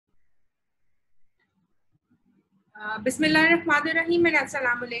Bismillahirrahmanirrahim and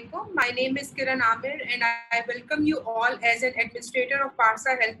Assalamu alaikum. My name is Kiran Amir and I welcome you all as an administrator of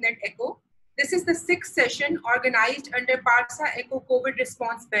Parsa HealthNet Echo. This is the 6th session organized under Parsa Echo COVID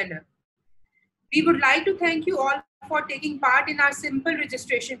response banner. We would like to thank you all for taking part in our simple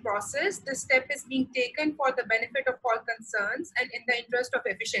registration process. This step is being taken for the benefit of all concerns and in the interest of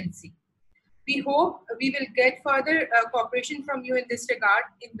efficiency. We hope we will get further cooperation from you in this regard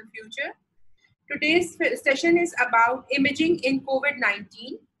in the future. Today's session is about imaging in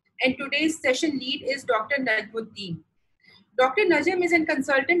COVID-19 and today's session lead is Dr. Uddin. Dr. Najam is a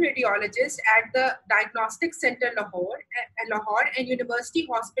consultant radiologist at the Diagnostic Centre Lahore and University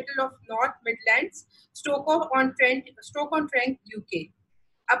Hospital of North Midlands, Stoke-on-Trent, UK.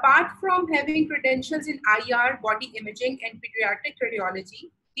 Apart from having credentials in IR, body imaging and pediatric radiology,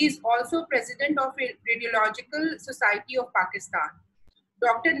 he is also president of Radiological Society of Pakistan.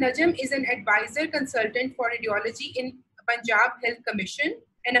 Dr. Najam is an advisor consultant for radiology in Punjab Health Commission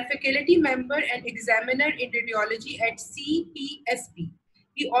and a faculty member and examiner in radiology at CPSP.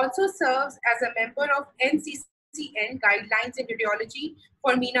 He also serves as a member of NCCN Guidelines in Radiology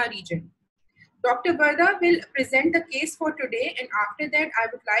for MENA region. Dr. Verda will present the case for today, and after that, I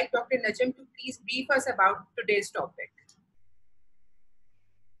would like Dr. Najam to please brief us about today's topic.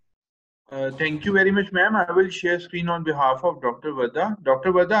 Thank you very much, ma'am. I will share screen on behalf of Dr. Verda.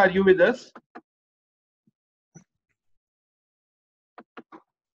 Dr. Verda, are you with us?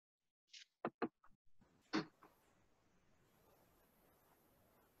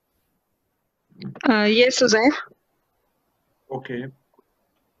 Yes, Suzanne. Okay.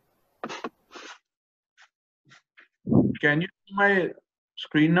 Can you see my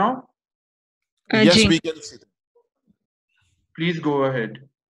screen now? Yes, we can see. Please go ahead.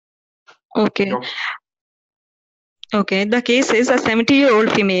 Okay. Okay, the case is a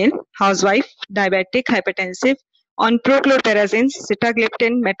 70-year-old female, housewife, diabetic, hypertensive, on prochlorperazine,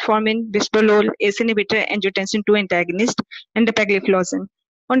 sitagliptin, metformin, bisoprolol, ACE inhibitor, angiotensin II antagonist, and dapagliflozin.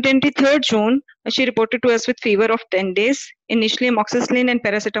 On 23rd June, she reported to us with fever of 10 days. Initially, amoxicillin and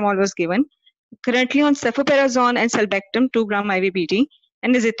paracetamol was given. Currently on cefoperazone and sulbactam, 2 gram IVBD,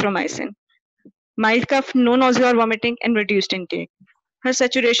 and azithromycin. Mild cough, no nausea or vomiting, and reduced intake. Her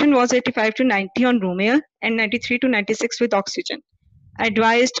saturation was 85 to 90 on room air and 93 to 96 with oxygen.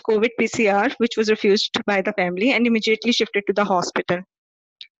 Advised COVID PCR, which was refused by the family and immediately shifted to the hospital.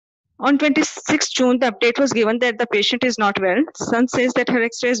 On 26 June, the update was given that the patient is not well. Son says that her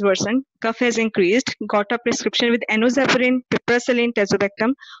X-ray has worsened, cough has increased, got a prescription with enoxaparin, piperacillin,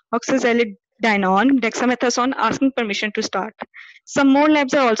 tazobactam, oxazolidinone, dexamethasone, asking permission to start. Some more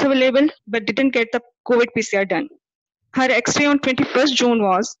labs are also available, but didn't get the COVID PCR done. Her X-ray on 21st June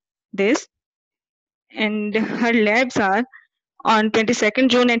was this, and her labs are on 22nd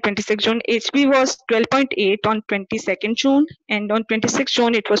June and 26th June. HB was 12.8 on 22nd June, and on 26th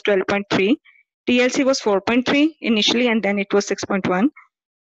June it was 12.3. TLC was 4.3 initially, and then it was 6.1.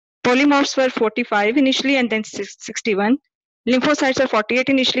 Polymorphs were 45 initially, and then 61. Lymphocytes are 48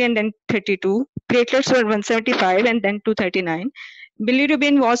 initially, and then 32. Platelets were 175, and then 239.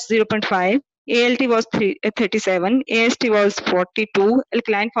 Bilirubin was 0.5. ALT was 37, AST was 42,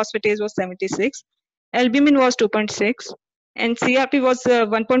 alkaline phosphatase was 76, albumin was 2.6, and CRP was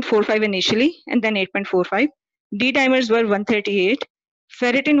 1.45 initially, and then 8.45. D-dimers were 138,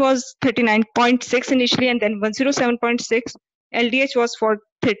 ferritin was 39.6 initially, and then 107.6, LDH was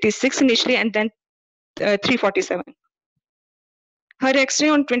 436 initially, and then 347. Her X-ray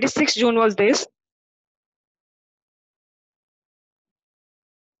on 26 June was this.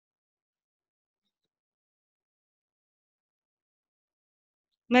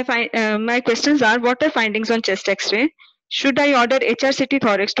 My questions are, what are findings on chest X-ray? Should I order HRCT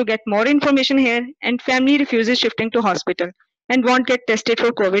thorax to get more information here? And family refuses shifting to hospital and won't get tested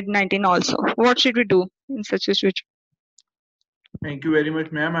for COVID-19 also. What should we do in such a situation? Thank you very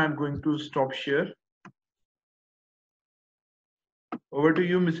much, ma'am. I'm going to stop share. Over to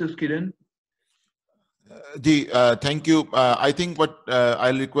you, Mrs. Kiran. Thank you. I think what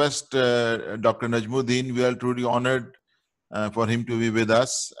I'll request Dr. Najmuddin, we are truly honored for him to be with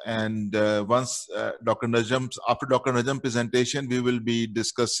us, and once after Dr. Najam's presentation, we will be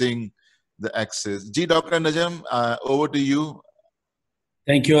discussing the access. Dr. Najam, over to you.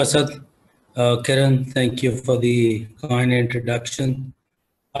 Thank you, Asad. Kiran, thank you for the kind introduction.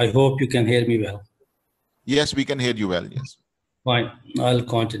 I hope you can hear me well. Yes, we can hear you well, yes. Fine, I'll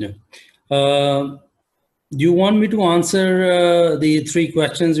continue. Do you want me to answer the 3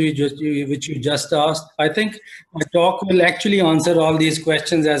 questions which you just asked? I think my talk will actually answer all these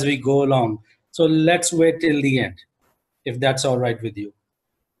questions as we go along. So let's wait till the end, if that's all right with you.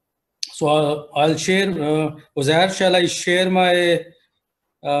 So I'll share, Uzair, shall I share my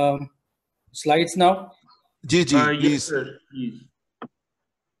slides now? Ji, Yes, please. sir, please.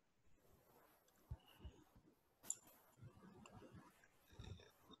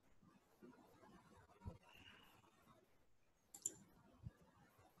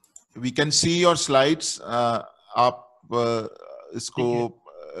 We can see your slides. आप इसको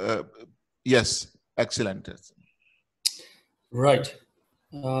yes, excellent. Right.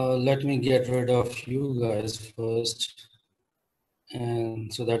 Let me get rid of you guys first, and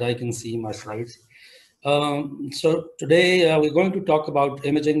so that I can see my slides. So today we're going to talk about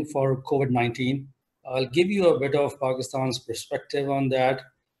imaging for COVID-19. I'll give you a bit of Pakistan's perspective on that.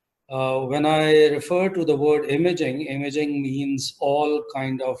 When I refer to the word imaging, imaging means all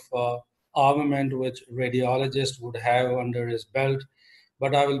kind of armament which radiologist would have under his belt.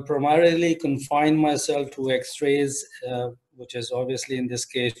 But I will primarily confine myself to X-rays, which is obviously in this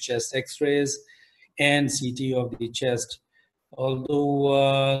case chest X-rays and CT of the chest. Although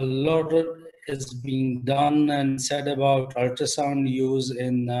a lot is being done and said about ultrasound use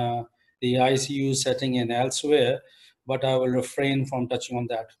in the ICU setting and elsewhere, but I will refrain from touching on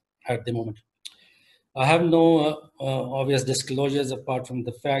that at the moment. I have no obvious disclosures apart from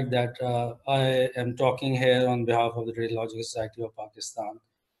the fact that I am talking here on behalf of the Radiological Society of Pakistan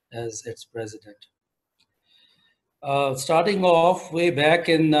as its president. Starting off way back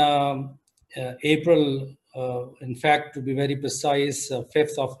in April, in fact, to be very precise,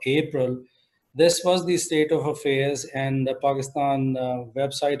 5th of April, this was the state of affairs, and the Pakistan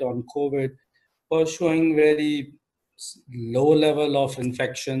website on COVID was showing very low level of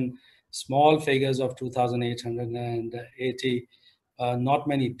infection, small figures of 2,880, not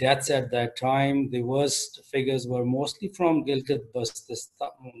many deaths at that time. The worst figures were mostly from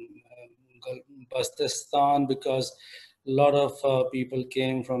Gilgit-Baltistan because a lot of people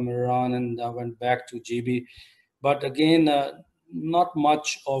came from Iran and went back to GB. But again, not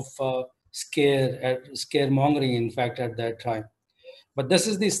much of scaremongering, in fact, at that time. But this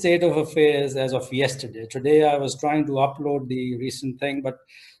is the state of affairs as of yesterday. Today, I was trying to upload the recent thing, but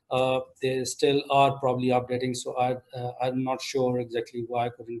they still are probably updating. So I'm not sure exactly why I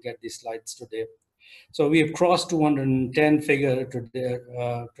couldn't get these slides today. So we have crossed 210 figure today.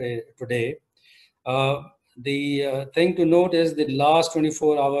 The thing to note is the last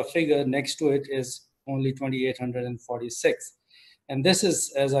 24-hour figure next to it is only 2,846. And this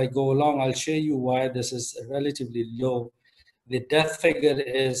is, as I go along, I'll show you why this is relatively low. The death figure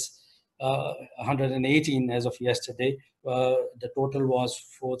is 118 as of yesterday. The total was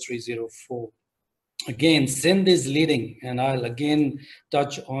 4,304. Again, Sindh is leading, and I'll again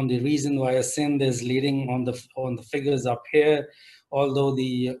touch on the reason why Sindh is leading on the figures up here. Although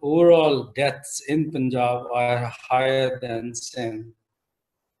the overall deaths in Punjab are higher than Sindh.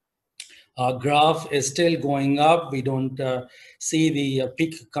 Our graph is still going up. We don't see the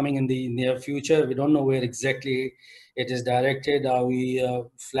peak coming in the near future. We don't know where exactly it is directed. Are we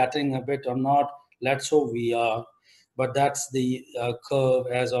flattening a bit or not? Let's hope we are. But that's the curve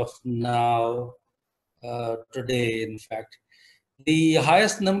as of now, today, in fact. The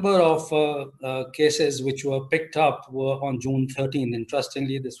highest number of cases which were picked up were on June 13th.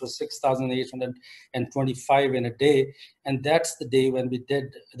 Interestingly, this was 6,825 in a day. And that's the day when we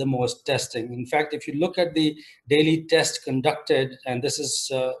did the most testing. In fact, if you look at the daily test conducted, and this is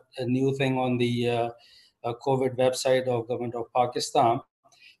a new thing on the COVID website of Government of Pakistan,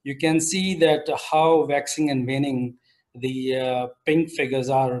 you can see that how waxing and waning the pink figures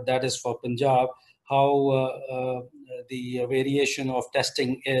are, that is for Punjab, how the variation of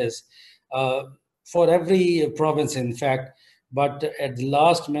testing is for every province, in fact. But at the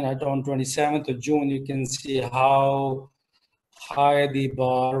last minute, on 27th of June, you can see how high the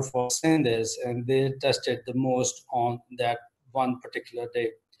bar for Sindh is, and they tested the most on that one particular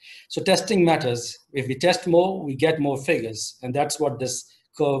day. So testing matters. If we test more, we get more figures, and that's what this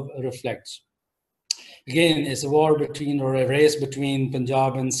curve reflects. Again, it's a war between, or a race between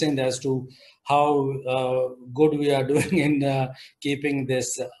Punjab and Sindh as to how good we are doing in keeping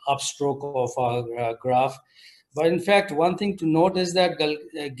this upstroke of our graph. But in fact, one thing to note is that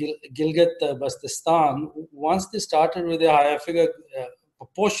Gilgit-Baltistan, once they started with a higher figure,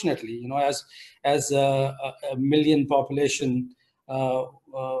 proportionately, you know, as a million population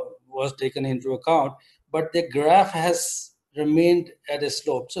was taken into account, but the graph has remained at a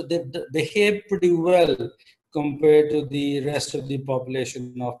slope. So they behaved pretty well compared to the rest of the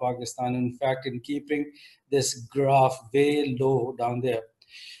population of Pakistan. In fact, in keeping this graph way low down there.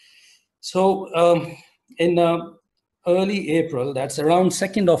 So in early April, that's around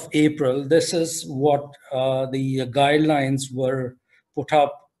 2nd of April, this is what the guidelines were put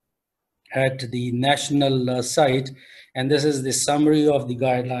up at the national site, and this is the summary of the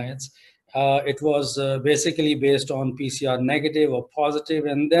guidelines. It was basically based on PCR negative or positive,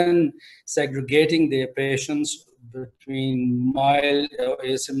 and then segregating their patients between mild,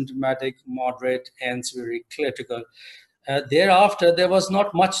 asymptomatic, moderate, and severely critical. Thereafter, there was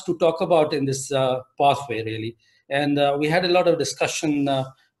not much to talk about in this pathway, really. And we had a lot of discussion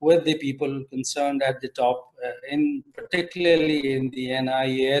with the people concerned at the top, particularly in the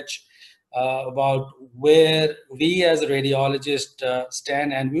NIH, about where we as a radiologist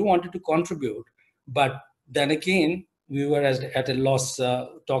stand, and we wanted to contribute. But then again, we were at a loss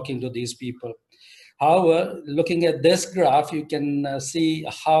talking to these people. However, looking at this graph, you can see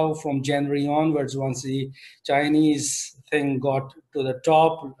how from January onwards, once the Chinese thing got to the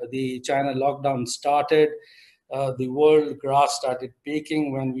top, the China lockdown started, the world graph started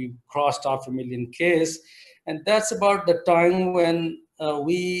peaking when we crossed 500,000 cases. And that's about the time when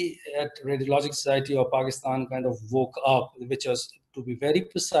we at Radiological Society of Pakistan kind of woke up, which was, to be very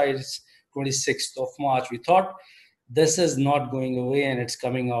precise, 26th of March. We thought this is not going away and it's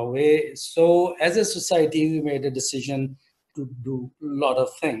coming our way. So as a society, we made a decision to do a lot of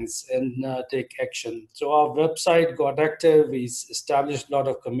things and take action. So our website got active, we established a lot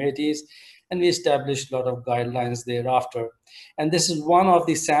of committees, and we established a lot of guidelines thereafter. And this is one of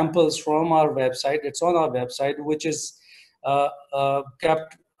the samples from our website. It's on our website, which is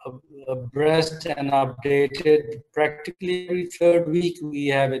kept abreast and updated. Practically every third week, we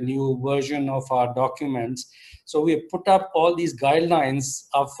have a new version of our documents. So we put up all these guidelines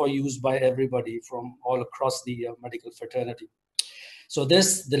up for use by everybody from all across the medical fraternity. So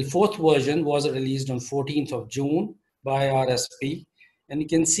the fourth version was released on 14th of June by RSP. And you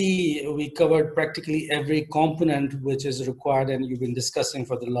can see we covered practically every component which is required, and you've been discussing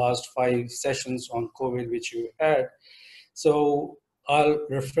for the last 5 sessions on COVID, which you had. So I'll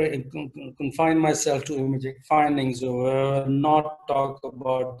confine myself to imaging findings, or not talk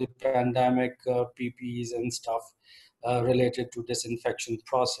about the pandemic PPEs and stuff related to disinfection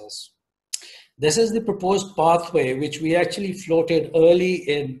process. This is the proposed pathway, which we actually floated early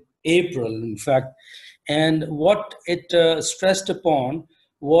in April, in fact. And what it stressed upon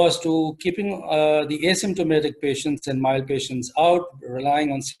was to keeping the asymptomatic patients and mild patients out,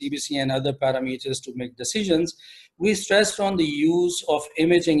 relying on CBC and other parameters to make decisions. We stressed on the use of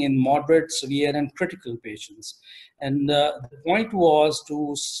imaging in moderate, severe, and critical patients. And the point was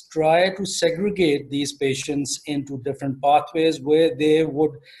to try to segregate these patients into different pathways where they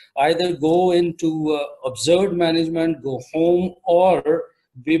would either go into observed management, go home, or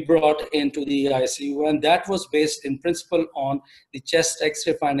be brought into the ICU. And that was based in principle on the chest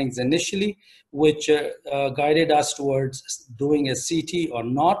X-ray findings initially, which guided us towards doing a CT or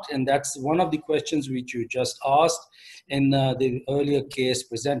not. And that's one of the questions which you just asked in the earlier case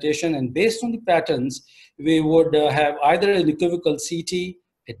presentation. And based on the patterns, we would have either an equivocal CT,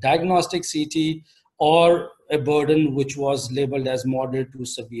 a diagnostic CT, or a burden which was labeled as moderate to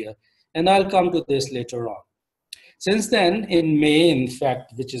severe. And I'll come to this later on. Since then, in May, in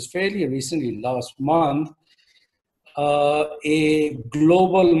fact, which is fairly recently, last month, a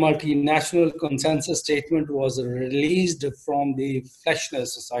global multinational consensus statement was released from the Fleshner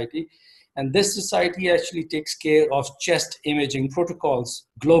Society. And this society actually takes care of chest imaging protocols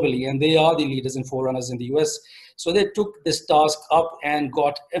globally, and they are the leaders and forerunners in the US. So they took this task up and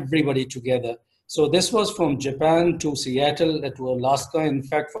got everybody together. So this was from Japan to Seattle to Alaska. In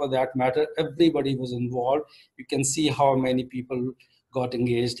fact, for that matter, everybody was involved. You can see how many people got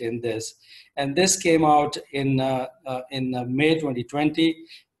engaged in this. And this came out in May 2020. You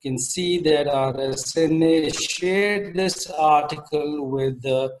can see that our SNA shared this article with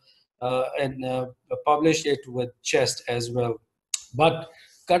and published it with CHEST as well. But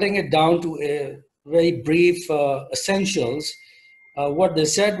cutting it down to a very brief essentials, what they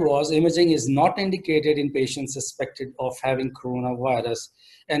said was imaging is not indicated in patients suspected of having coronavirus.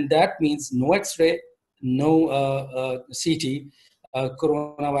 And that means no X-ray, no CT,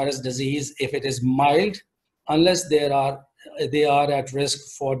 coronavirus disease if it is mild, unless they are at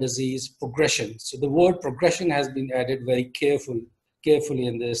risk for disease progression. So the word progression has been added very carefully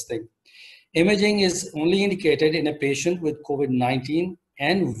in this thing. Imaging is only indicated in a patient with COVID-19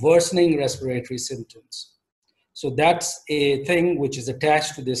 and worsening respiratory symptoms. So that's a thing which is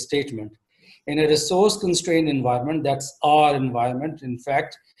attached to this statement. In a resource-constrained environment, that's our environment, in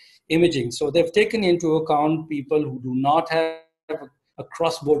fact, imaging. So they've taken into account people who do not have a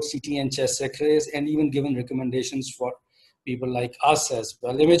cross-board CT and chest X-rays, and even given recommendations for people like us as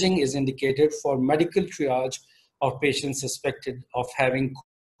well. Imaging is indicated for medical triage of patients suspected of having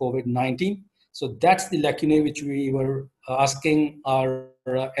COVID-19. So that's the lacunae which we were asking our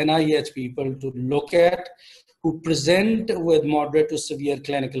NIH people to look at, who present with moderate to severe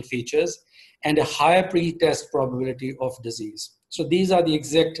clinical features and a higher pre-test probability of disease. So these are the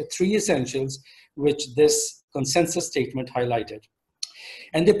exact three essentials which this consensus statement highlighted.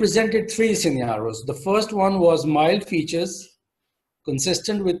 And they presented three scenarios. The first one was mild features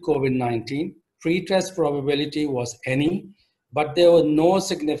consistent with COVID-19. Pre-test probability was any, but there were no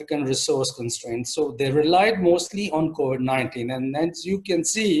significant resource constraints. So they relied mostly on COVID-19. And as you can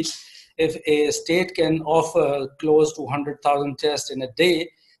see, if a state can offer close to 100,000 tests in a day,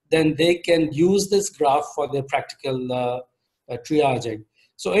 then they can use this graph for their practical triaging.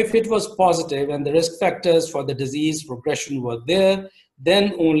 So if it was positive and the risk factors for the disease progression were there,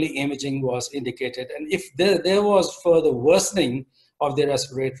 then only imaging was indicated. And if there was further worsening of the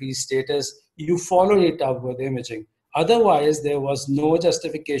respiratory status, you followed it up with imaging. Otherwise, there was no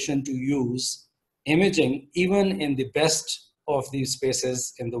justification to use imaging even in the best of these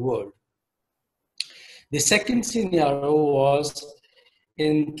spaces in the world. The second scenario was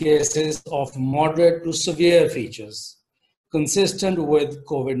in cases of moderate to severe features consistent with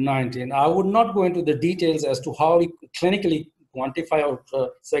COVID-19. I would not go into the details as to how we clinically quantify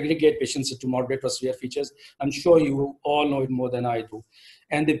or segregate patients into moderate or severe features. I'm sure you all know it more than I do.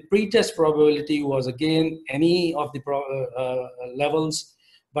 And the pre-test probability was again any of the levels,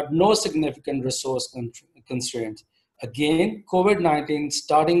 but no significant resource constraints. Again, COVID-19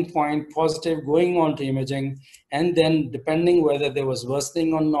 starting point positive, going on to imaging, and then depending whether there was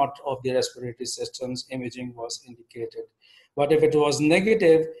worsening or not of the respiratory systems, imaging was indicated. But if it was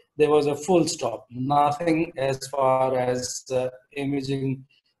negative, there was a full stop, nothing as far as imaging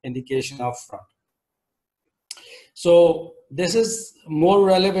indication up front. So this is more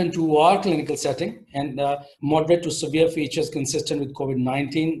relevant to our clinical setting, and moderate to severe features consistent with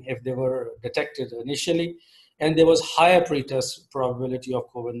COVID-19 if they were detected initially. And there was higher pretest probability of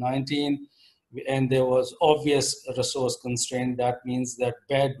COVID-19, and there was obvious resource constraint. That means that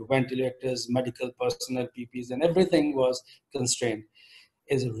bed, ventilators, medical personnel, PPs, and everything was constrained.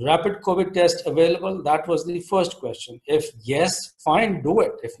 Is rapid COVID test available? That was the first question. If yes, fine, do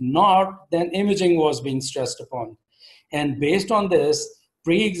it. If not, then imaging was being stressed upon. And based on this,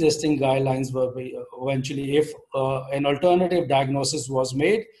 pre-existing guidelines were eventually, if an alternative diagnosis was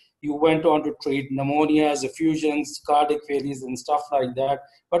made, you went on to treat pneumonias, effusions, cardiac failures, and stuff like that.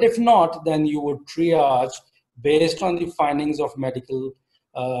 But if not, then you would triage based on the findings of medical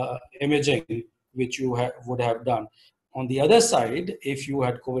imaging, which you would have done. On the other side, if you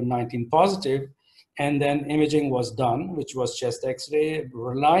had COVID-19 positive, and then imaging was done, which was chest X-ray,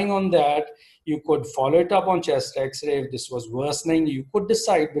 relying on that, you could follow it up on chest X-ray. If this was worsening, you could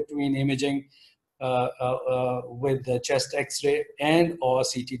decide between imaging with the chest X-ray and or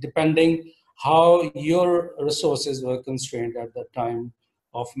CT, depending how your resources were constrained at the time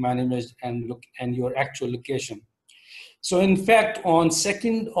of management and your actual location. So in fact, on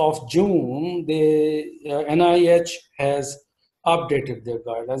 2nd of June, the NIH has updated their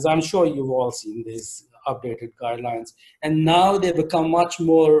guidelines. I'm sure you've all seen these updated guidelines. And now they become much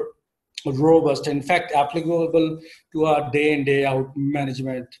more robust, in fact, applicable to our day in, day out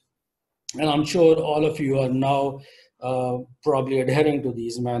management. And I'm sure all of you are now probably adhering to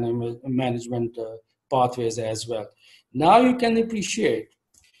these management pathways as well. Now you can appreciate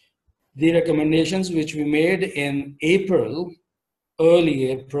the recommendations which we made in April,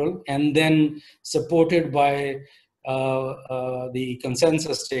 early April, and then supported by the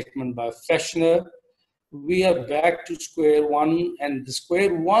consensus statement by Fechner. We are back to square one, and the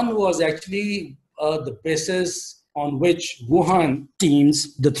square one was actually the basis on which Wuhan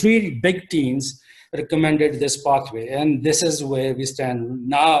teams, the three big teams, recommended this pathway. And this is where we stand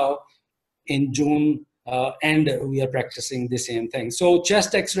now in June, and we are practicing the same thing. So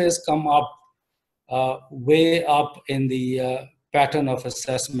chest X-rays come up, way up in the pattern of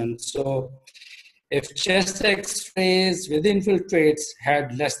assessment. So if chest X-rays with infiltrates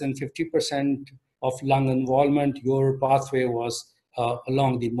had less than 50% of lung involvement, your pathway was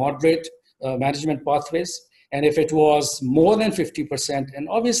along the moderate management pathways. And if it was more than 50%, and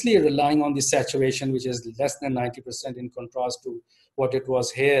obviously relying on the saturation, which is less than 90% in contrast to what it was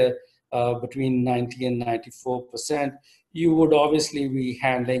here, between 90 and 94%, you would obviously be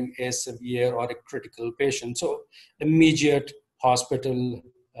handling a severe or a critical patient. So immediate hospital,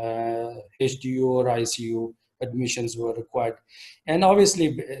 HDU or ICU admissions were required. And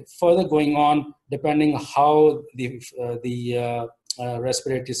obviously further going on, depending how the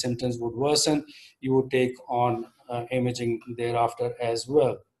respiratory symptoms would worsen, you would take on imaging thereafter as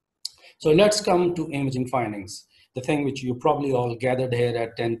well. So let's come to imaging findings, the thing which you probably all gathered here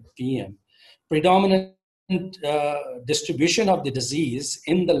at 10 p.m. predominant distribution of the disease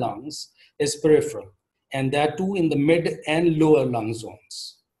in the lungs is peripheral, and that too in the mid and lower lung zones.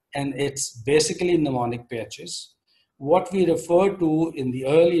 And it's basically pneumonic patches. What we refer to in the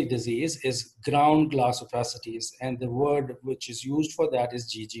early disease is ground glass opacities, and the word which is used for that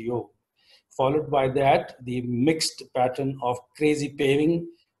is GGO. Followed by that, the mixed pattern of crazy paving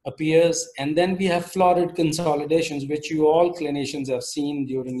appears, and then we have florid consolidations, which you all clinicians have seen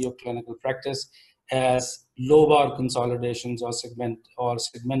during your clinical practice as lobar consolidations or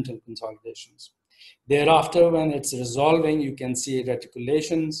segmental consolidations. Thereafter, when it's resolving, you can see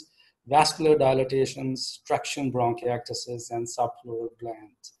reticulations, vascular dilatations, traction bronchiectasis, and subpleural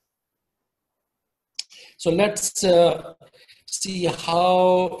glands. So let's see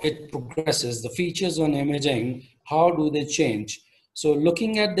how it progresses, the features on imaging, how do they change? So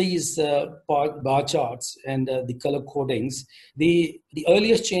looking at these bar charts and the color codings, the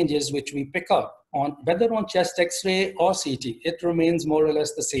earliest changes which we pick up on, whether on chest X-ray or CT, it remains more or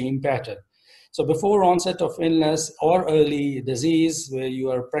less the same pattern. So before onset of illness or early disease, where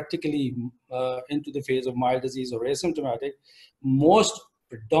you are practically into the phase of mild disease or asymptomatic, most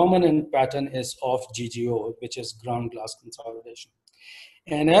predominant pattern is of GGO, which is ground glass consolidation.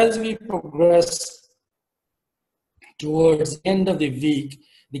 And as we progress towards the end of the week,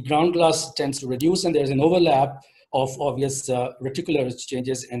 the ground glass tends to reduce, and there's an overlap of obvious reticular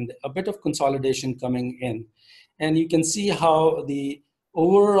changes and a bit of consolidation coming in. And you can see how the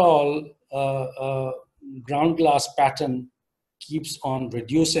overall ground glass pattern keeps on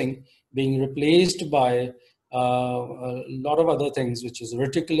reducing, being replaced by a lot of other things, which is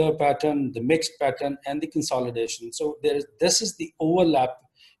reticular pattern, the mixed pattern, and the consolidation. So this is the overlap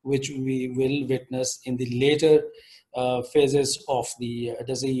which we will witness in the later phases of the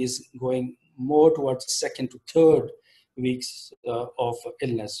disease, going more towards second to third weeks of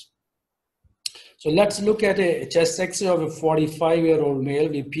illness. So let's look at a chest X-ray of a 45-year-old male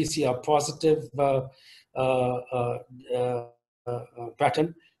with PCR positive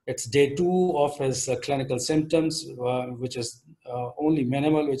pattern. It's day 2 of his clinical symptoms, which is only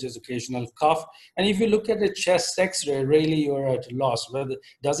minimal, which is occasional cough. And if you look at the chest X-ray, really you're at a loss. Whether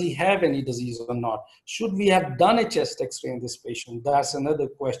does he have any disease or not? Should we have done a chest X-ray in this patient? That's another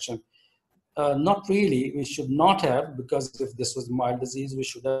question. Not really. We should not have, because if this was mild disease, we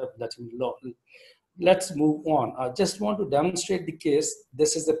should have let him alone. Let's move on. I just want to demonstrate the case.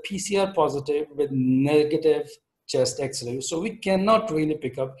 This is a PCR positive with negative chest X-ray. So we cannot really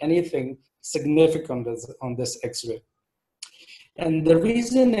pick up anything significant on this X-ray. And the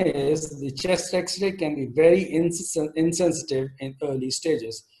reason is the chest X-ray can be very insensitive in early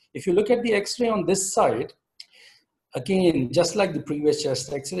stages. If you look at the X-ray on this side, again, just like the previous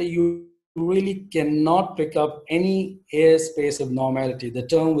chest X-ray, you really cannot pick up any air space abnormality. The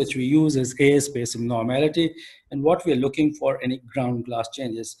term which we use is air space abnormality, and what we're looking for any ground glass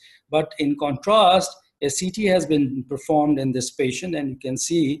changes. But in contrast, a CT has been performed in this patient, and you can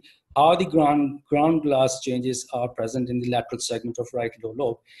see how the ground glass changes are present in the lateral segment of right lower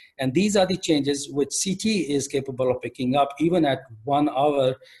lobe. And these are the changes which CT is capable of picking up even at 1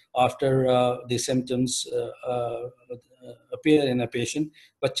 hour after the symptoms appear in a patient.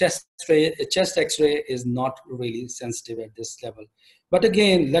 But chest X-ray is not really sensitive at this level. But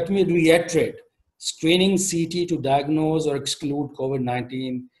again, let me reiterate, screening CT to diagnose or exclude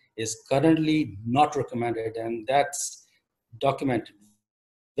COVID-19 is currently not recommended, and that's documented,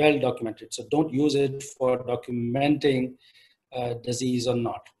 well documented. So don't use it for documenting disease or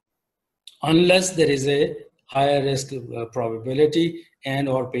not, unless there is a higher risk probability and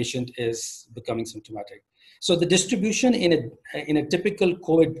or patient is becoming symptomatic. So the distribution in a typical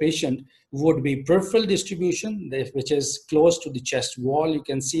COVID patient would be peripheral distribution, which is close to the chest wall. You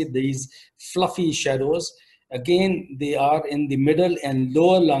can see these fluffy shadows. Again, they are in the middle and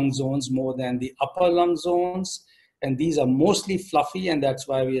lower lung zones more than the upper lung zones. And these are mostly fluffy, and that's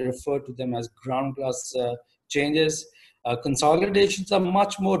why we refer to them as ground glass changes. Consolidations are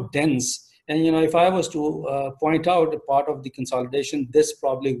much more dense. And if I was to point out a part of the consolidation, this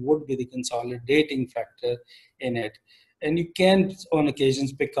probably would be the consolidating factor in it. And you can, on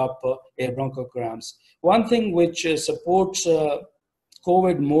occasions, pick up air bronchograms. One thing which supports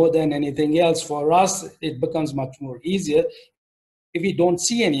COVID more than anything else, for us, it becomes much more easier if we don't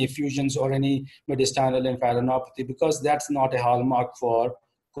see any effusions or any mediastinal lymphadenopathy, because that's not a hallmark for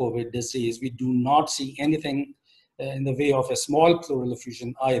COVID disease. We do not see anything in the way of a small pleural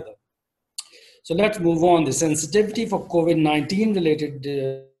effusion either. So let's move on. The sensitivity for COVID-19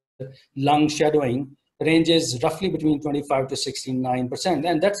 related lung shadowing ranges roughly between 25 to 69%.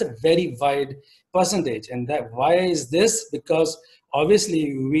 And that's a very wide percentage. And why is this? Because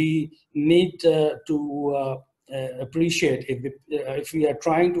obviously we need to appreciate if we are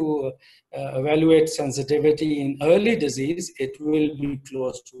trying to evaluate sensitivity in early disease, it will be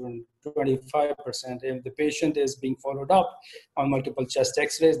close to 25%. If the patient is being followed up on multiple chest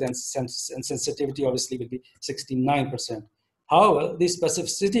x-rays, then sensitivity obviously will be 69%. However, the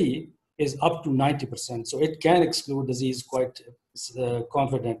specificity is up to 90%, so it can exclude disease quite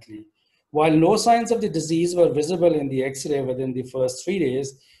confidently. While no signs of the disease were visible in the x-ray within the first 3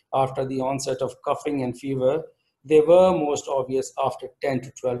 days after the onset of coughing and fever, they were most obvious after 10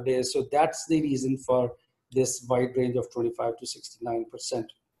 to 12 days. So that's the reason for this wide range of 25 to 69%.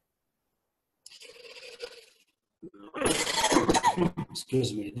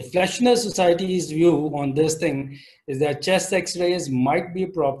 Excuse me. The Fleshner Society's view on this thing is that chest x-rays might be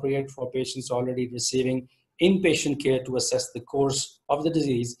appropriate for patients already receiving inpatient care to assess the course of the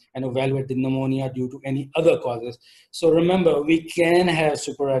disease and evaluate the pneumonia due to any other causes. So remember, we can have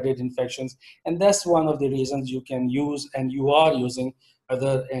superadded infections, and that's one of the reasons you can use, and you are using,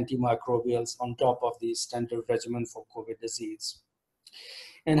 other antimicrobials on top of the standard regimen for COVID disease.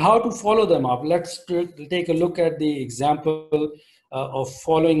 And how to follow them up. Let's take a look at the example of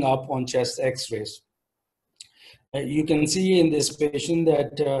following up on chest x-rays. You can see in this patient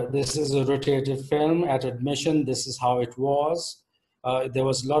that this is a rotated film at admission. This is how it was. There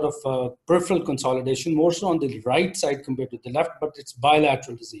was a lot of peripheral consolidation, more so on the right side compared to the left, but it's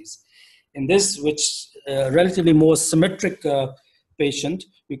bilateral disease. In this, which relatively more symmetric patient,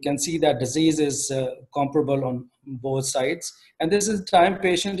 you can see that disease is comparable on both sides. And this is the time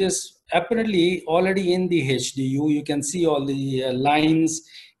patient is apparently already in the HDU. You can see all the lines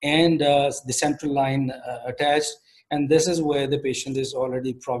and the central line attached. And this is where the patient is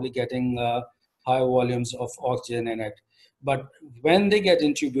already probably getting high volumes of oxygen in it. But when they get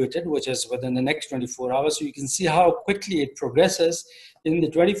intubated, which is within the next 24 hours, so you can see how quickly it progresses in the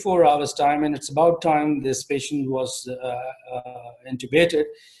 24 hours time, and it's about time this patient was intubated.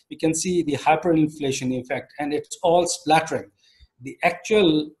 You can see the hyperinflation effect, and it's all splattering. The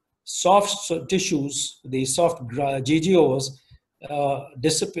actual soft tissues, the soft GGOs,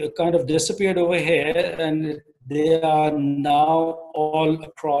 disappeared over here, and they are now all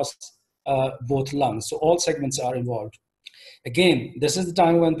across both lungs. So all segments are involved. Again, this is the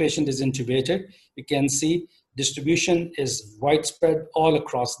time when patient is intubated. You can see distribution is widespread all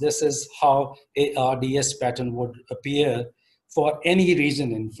across. This is how a RDS pattern would appear for any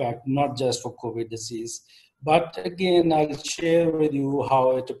reason, in fact, not just for COVID disease. But again, I'll share with you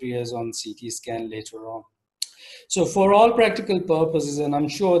how it appears on CT scan later on. So for all practical purposes, and I'm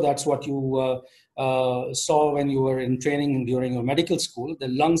sure that's what you saw when you were in training during your medical school, the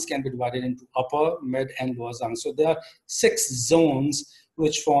lungs can be divided into upper, mid, and lower lungs. So there are 6 zones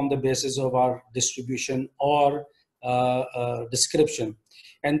which form the basis of our distribution or description.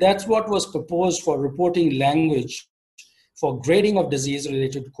 And that's what was proposed for reporting language for grading of disease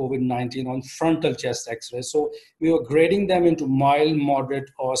related to COVID-19 on frontal chest x-rays. So we were grading them into mild, moderate,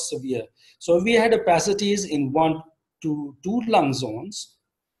 or severe. So if we had opacities in 1 to 2 lung zones,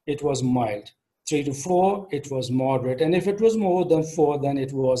 it was mild. 3 to 4, it was moderate. And if it was more than 4, then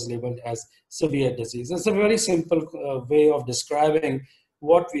it was labeled as severe disease. It's a very simple way of describing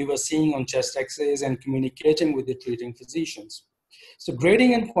what we were seeing on chest x-rays and communicating with the treating physicians. So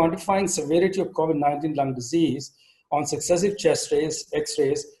grading and quantifying severity of COVID-19 lung disease on successive chest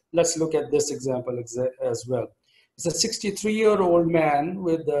x-rays, let's look at this example as well. It's a 63-year-old man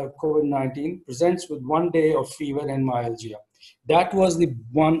with COVID-19, presents with 1 day of fever and myalgia. That was the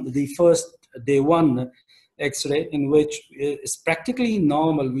first day 1 x-ray, in which is practically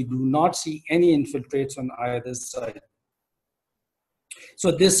normal. We do not see any infiltrates on either side. So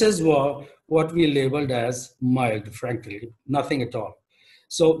this is what we labeled as mild, frankly, nothing at all.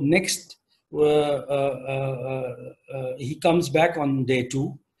 So next, he comes back on day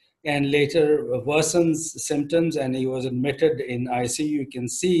 2 and later worsens symptoms, and he was admitted in ICU. You can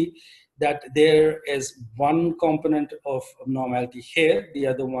see that there is one component of abnormality here, the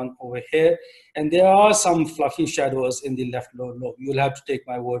other one over here, and there are some fluffy shadows in the left lower lobe. You'll have to take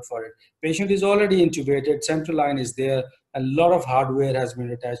my word for it. Patient is already intubated, central line is there, a lot of hardware has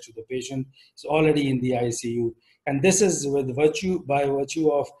been attached to the patient. It's already in the ICU. And this is by virtue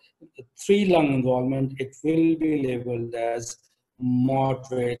of 3 lung involvement, it will be labeled as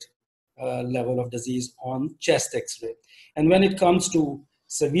moderate level of disease on chest x-ray. And when it comes to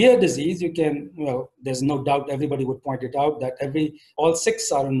severe disease, you can, there's no doubt, everybody would point it out, that all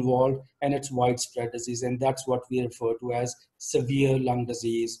 6 are involved, and it's widespread disease, and that's what we refer to as severe lung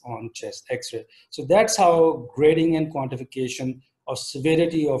disease on chest x-ray. So that's how grading and quantification of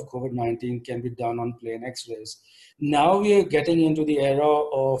severity of COVID-19 can be done on plain X-rays. Now we are getting into the era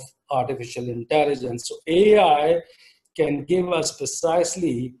of artificial intelligence. So AI can give us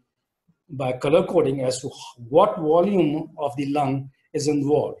precisely by color coding as to what volume of the lung is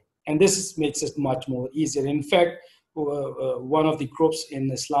involved. And this makes it much more easier. In fact, one of the groups in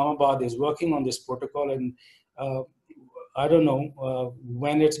Islamabad is working on this protocol, and I don't know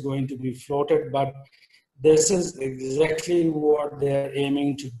when it's going to be floated, but this is exactly what they're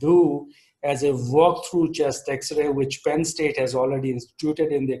aiming to do as a walkthrough chest X-ray, which Penn State has already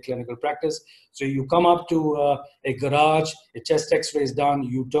instituted in their clinical practice. So you come up to a garage, a chest X-ray is done,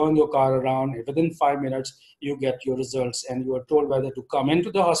 you turn your car around, and within 5 minutes, you get your results, and you are told whether to come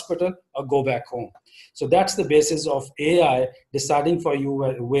into the hospital or go back home. So that's the basis of AI deciding for you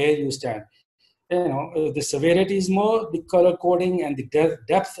where you stand. You know, the severity is more, the color coding and the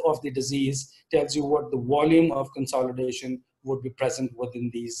depth of the disease tells you what the volume of consolidation would be present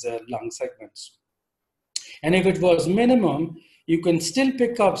within these lung segments. And if it was minimum, you can still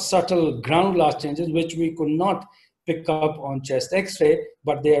pick up subtle ground glass changes, which we could not pick up on chest X-ray,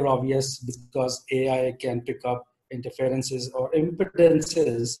 but they are obvious because AI can pick up interferences or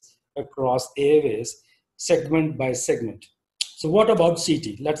impedances across airways, segment by segment. So what about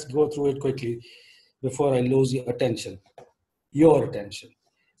CT? Let's go through it quickly before I lose your attention.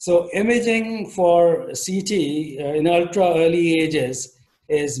 So imaging for CT in ultra early ages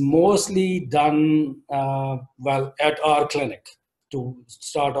is mostly done well at our clinic, to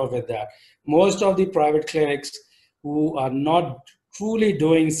start off with that. Most of the private clinics who are not truly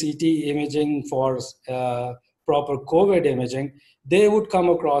doing CT imaging for proper COVID imaging, they would come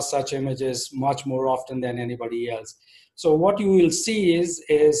across such images much more often than anybody else. So what you will see is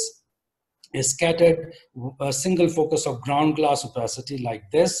a scattered single focus of ground glass opacity like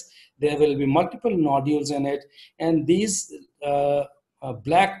this. There will be multiple nodules in it, and these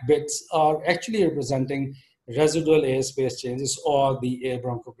black bits are actually representing residual airspace changes or the air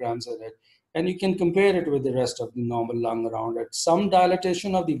bronchograms in it. And you can compare it with the rest of the normal lung around it. Some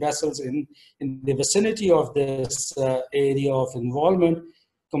dilatation of the vessels in the vicinity of this area of involvement,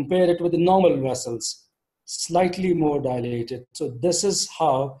 compare it with the normal vessels, slightly more dilated. So this is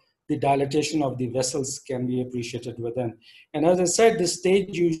how the dilatation of the vessels can be appreciated within. And as I said, this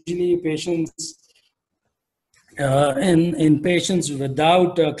stage usually patients, in patients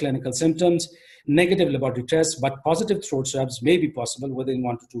without clinical symptoms, negative laboratory tests, but positive throat swabs may be possible within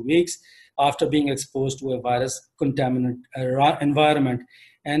 1 to 2 weeks after being exposed to a virus contaminant environment.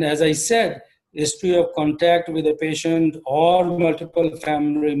 And as I said, history of contact with a patient or multiple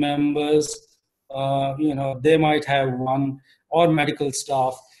family members, they might have one, or medical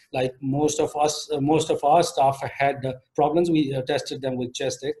staff. Like most of our staff had problems. We tested them with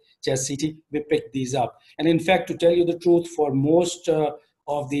chest CT. We picked these up. And in fact, to tell you the truth, for most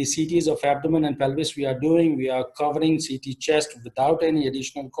of the CTs of abdomen and pelvis we are covering CT chest without any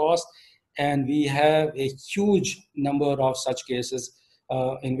additional cost. And we have a huge number of such cases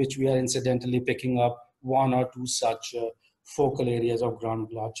in which we are incidentally picking up 1 or 2 such focal areas of ground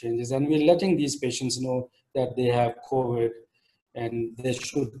glass changes. And we're letting these patients know that they have COVID and they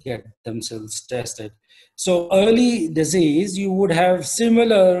should get themselves tested. So early disease, you would have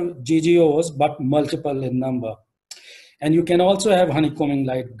similar GGOs, but multiple in number. And you can also have honeycombing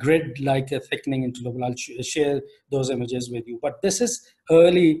like grid-like thickening interlobe. I'll share those images with you. But this is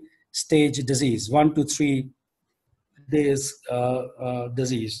early stage disease, 1 to 3 days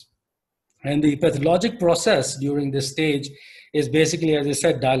disease. And the pathologic process during this stage is basically, as I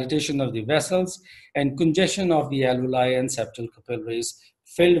said, dilatation of the vessels and congestion of the alveoli and septal capillaries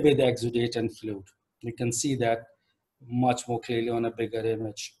filled with exudate and fluid. You can see that much more clearly on a bigger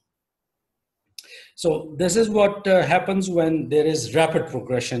image. So this is what happens when there is rapid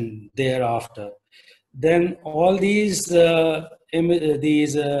progression thereafter. Then all these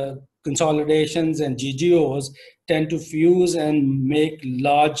consolidations and GGOs tend to fuse and make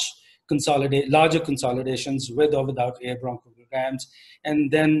larger consolidations with or without air bronchograms. And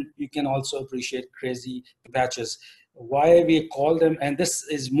then you can also appreciate crazy patches. Why we call them, and this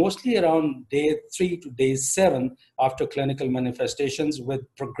is mostly around day 3 to day 7 after clinical manifestations with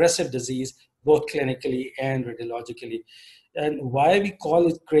progressive disease, both clinically and radiologically. And why we call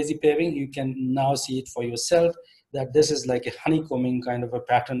it crazy paving, you can now see it for yourself, that this is like a honeycombing kind of a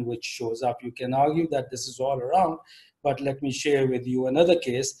pattern which shows up. You can argue that this is all around, but let me share with you another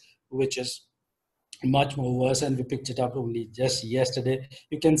case, which is much more worse, and we picked it up only just yesterday.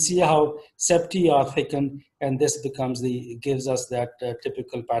 You can see how septi are thickened, and this gives us that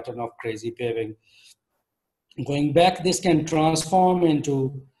typical pattern of crazy paving. Going back, this can transform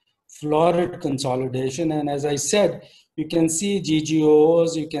into florid consolidation. And as I said, you can see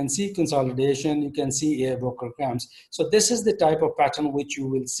GGOs, you can see consolidation, you can see air brocograms. So this is the type of pattern which you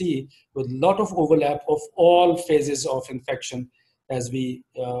will see with a lot of overlap of all phases of infection as the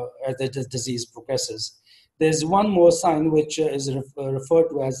disease progresses. There's one more sign which is referred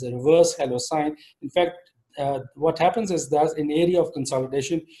to as the reverse halo sign. In fact, what happens is that in area of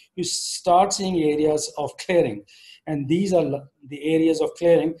consolidation, you start seeing areas of clearing. And these are the areas of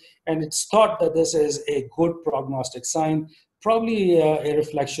clearing. And it's thought that this is a good prognostic sign, probably a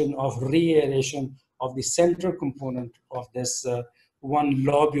reflection of re-aeration of the central component of this one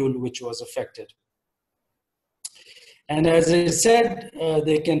lobule which was affected. And as I said,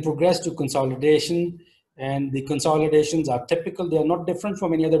 they can progress to consolidation, and the consolidations are typical. They are not different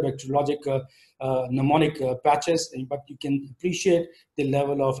from any other bacteriologic pneumonic patches, but you can appreciate the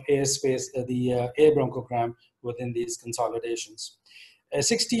level of air space, the air bronchogram within these consolidations. A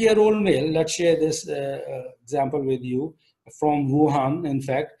 60-year-old male, let's share this example with you from Wuhan. In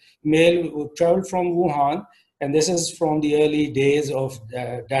fact, male who traveled from Wuhan, and this is from the early days of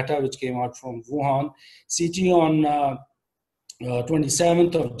data which came out from Wuhan. CT on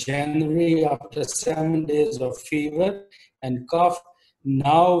 27th of January after 7 days of fever and cough,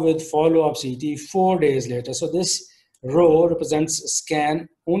 now with follow-up CT 4 days later. So this row represents a scan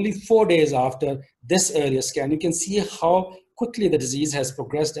only 4 days after this earlier scan. You can see how quickly the disease has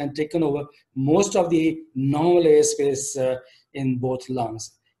progressed and taken over most of the normal airspace in both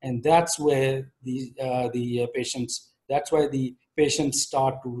lungs. And that's where that's why the patients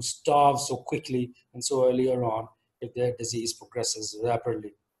start to starve so quickly and so earlier on if their disease progresses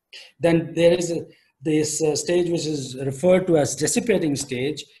rapidly. Then there is this stage which is referred to as dissipating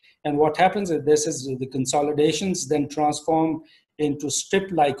stage. And what happens is this is the consolidations then transform into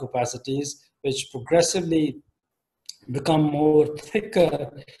strip-like opacities, which progressively become more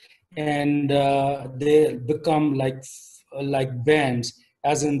thicker, and they become like bands.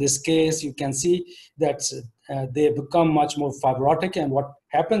 As in this case, you can see that they become much more fibrotic, and what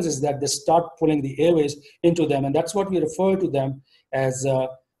happens is that they start pulling the airways into them, and that's what we refer to them as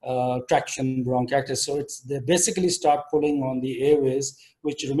traction bronchitis. So they basically start pulling on the airways,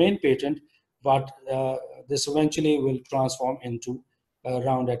 which remain patent, but this eventually will transform into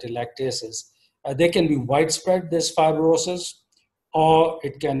round atelectasis. They can be widespread, this fibrosis, or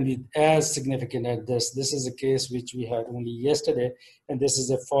it can be as significant as this. This is a case which we had only yesterday, and this is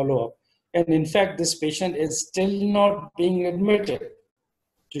a follow-up. And in fact, this patient is still not being admitted,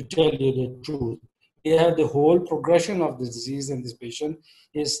 to tell you the truth. We have the whole progression of the disease, and this patient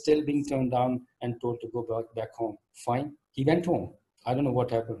is still being turned down and told to go back home. Fine, he went home. I don't know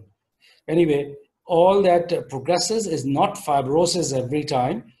what happened. Anyway, all that progresses is not fibrosis every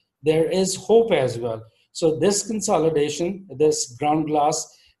time. There is hope as well. So this consolidation, this ground glass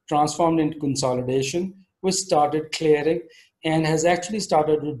transformed into consolidation, which started clearing and has actually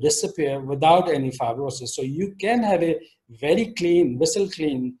started to disappear without any fibrosis. So you can have a very clean, whistle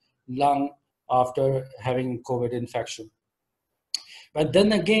clean lung after having COVID infection. But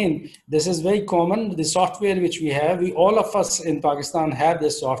then again, this is very common. The software which we have, all of us in Pakistan have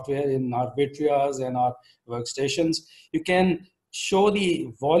this software in our Vitrias and our workstations. You can show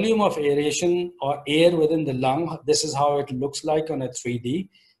the volume of aeration or air within the lung. This is how it looks like on a 3D.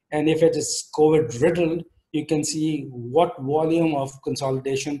 And if it is COVID riddled, you can see what volume of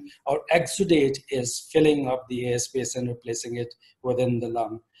consolidation or exudate is filling up the airspace and replacing it within the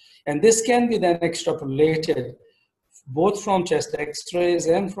lung. And this can be then extrapolated both from chest x-rays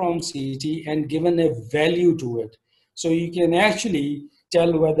and from CT and given a value to it. So you can actually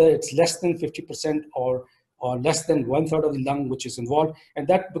tell whether it's less than 50% or less than 1/3 of the lung which is involved. And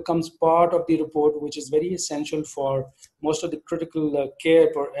that becomes part of the report, which is very essential for most of the critical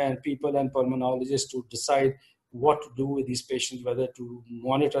care and people and pulmonologists to decide what to do with these patients, whether to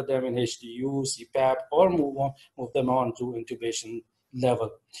monitor them in HDU, CPAP, or move them on to intubation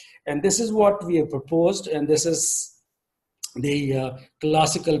level. And this is what we have proposed, and this is the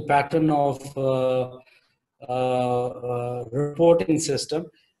classical pattern of reporting system.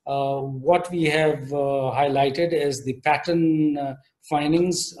 What we have highlighted is the pattern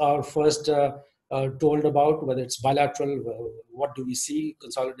findings are first told about, whether it's bilateral, what do we see,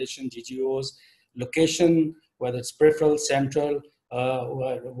 consolidation, GGOs, location, whether it's peripheral, central,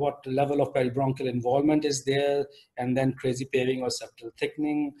 what level of peribronchial involvement is there, and then crazy paving or septal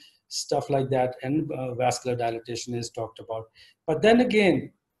thickening, stuff like that, and vascular dilatation is talked about. But then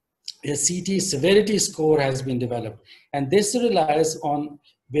again, a CT severity score has been developed, and this relies on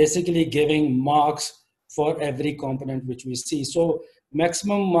basically giving marks for every component which we see. So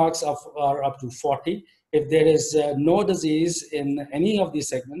maximum marks are up to 40, If there is no disease in any of these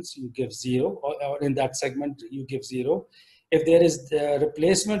segments, you give 0, or in that segment, you give 0. If there is the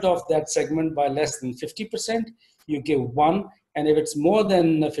replacement of that segment by less than 50%, you give 1. And if it's more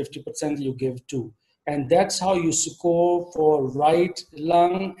than 50%, you give 2. And that's how you score for right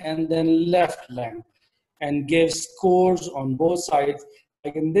lung and then left lung, and give scores on both sides.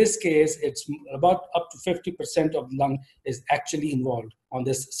 Like in this case, it's about up to 50% of lung is actually involved on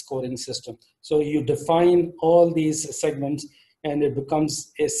this scoring system. So you define all these segments, and it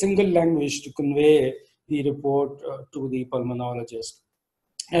becomes a single language to convey the report to the pulmonologist.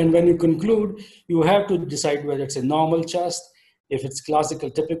 And when you conclude, you have to decide whether it's a normal chest. If it's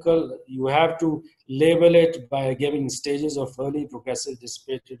classical typical, you have to label it by giving stages of early, progressive,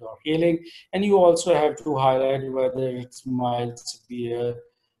 dissipated, or healing. And you also have to highlight whether it's mild, severe,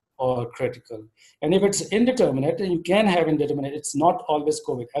 or critical. And if it's indeterminate, and you can have indeterminate, it's not always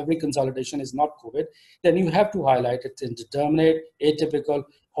COVID. Every consolidation is not COVID. Then you have to highlight it's indeterminate, atypical,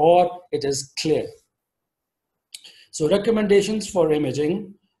 or it is clear. So recommendations for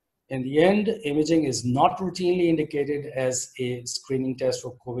imaging. In the end, imaging is not routinely indicated as a screening test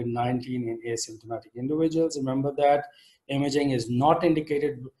for COVID-19 in asymptomatic individuals. Remember that imaging is not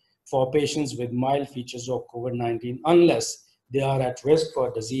indicated for patients with mild features of COVID-19 unless they are at risk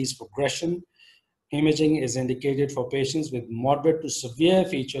for disease progression. Imaging is indicated for patients with moderate to severe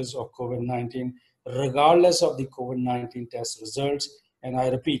features of COVID-19, regardless of the COVID-19 test results. And I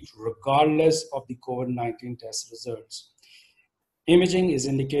repeat, regardless of the COVID-19 test results. Imaging is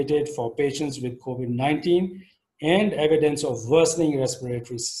indicated for patients with COVID-19 and evidence of worsening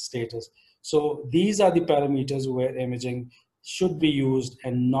respiratory status. So these are the parameters where imaging should be used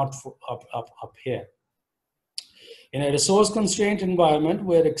and not for up here. In a resource-constrained environment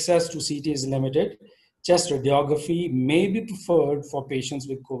where access to CT is limited, chest radiography may be preferred for patients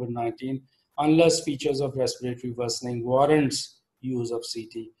with COVID-19 unless features of respiratory worsening warrants use of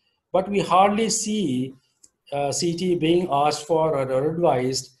CT. But we hardly see CT being asked for or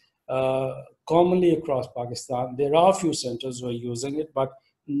advised commonly across Pakistan. There are a few centers who are using it, but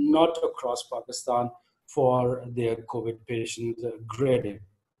not across Pakistan for their COVID patient grading.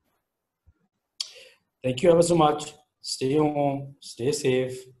 Thank you ever so much. Stay home, stay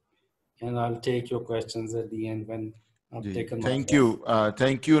safe, and I'll take your questions at the end when I've taken my Thank you.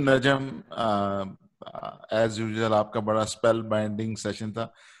 Thank you, Najam. As usual, आपका बड़ा spell binding session था.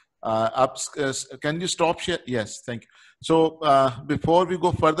 Can you stop share? Yes, thank you. So before we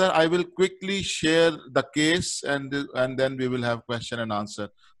go further, I will quickly share the case and then we will have question and answer.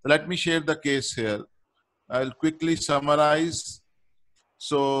 So let me share the case here. I'll quickly summarize.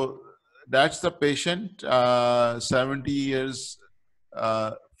 So that's the patient, 70 years,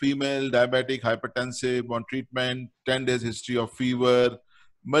 female, diabetic, hypertensive, on treatment, 10 days history of fever,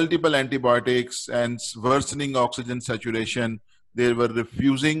 multiple antibiotics and worsening oxygen saturation. They were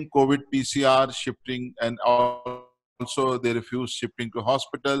refusing COVID PCR shifting, and also they refused shifting to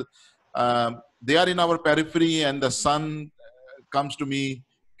hospital. They are in our periphery, and the son comes to me,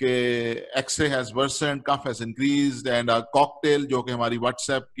 X-ray has worsened, cough has increased, and a cocktail, जो कि हमारी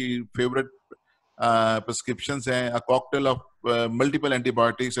WhatsApp की favorite prescriptions हैं, a cocktail of multiple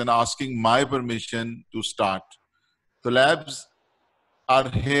antibiotics, and asking my permission to start. The labs are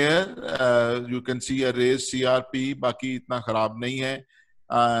here. You can see a raised CRP, बाकी इतना खराब नहीं है.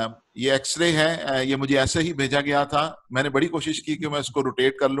 ये एक्सरे है, ये मुझे ऐसे ही भेजा गया था. मैंने बड़ी कोशिश की कि मैं इसको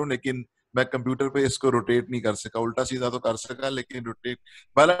रोटेट कर लूं, लेकिन मैं कंप्यूटर पे इसको रोटेट नहीं कर सका. उल्टा सीधा तो कर सका, लेकिन rotate.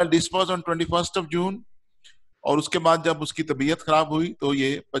 Well, this was on 21st of June. और उसके बाद जब उसकी तबीयत खराब हुई तो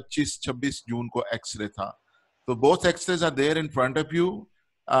ये 25-26 जून को एक्सरे था. तो both x-rays are there in front of you.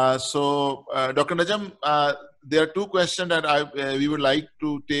 So Dr. Najam, there are two questions that we would like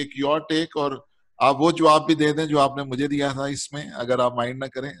to take your take, और आप वो जवाब भी दे दें जो आपने मुझे दिया था इसमें, अगर आप माइंड ना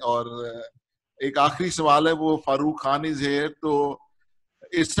करें. और एक आखिरी सवाल है, वो फारूक खान इज हियर. तो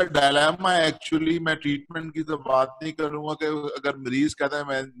इट्स अ डायलेमा एक्चुअली. मैं ट्रीटमेंट की तो बात नहीं करूंगा कि अगर मरीज कहता है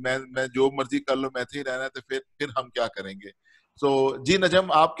मैं जो मर्जी कर लो, मैं ही रहना है, तो फिर हम क्या करेंगे. So जी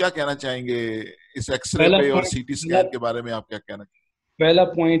नजम, आप क्या कहना चाहेंगे इस एक्सरे पे और सीटी स्कैन के बारे में? आप क्या कहना चाहेंगे? पहला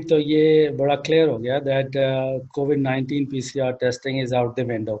पॉइंट तो ये बड़ा क्लियर हो गया that COVID-19 PCR testing is out the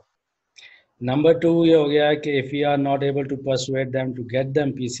window. Number 2 ये हो गया कि if we are not able to persuade them to get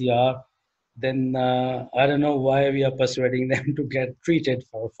them PCR, then I don't know why we are persuading them to get treated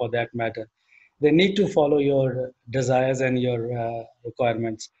for that matter. They need to follow your desires and your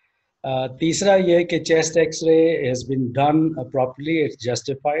requirements. तीसरा ये कि chest X-ray has been done properly, it's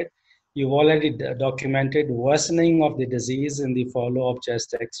justified. You've already documented worsening of the disease in the follow-up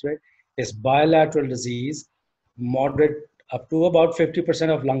chest X-ray. It's bilateral disease, moderate up to about 50%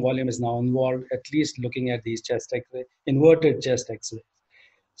 of lung volume is now involved, at least looking at these chest X-ray, inverted chest X-rays.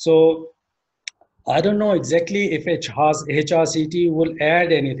 So I don't know exactly if HRCT will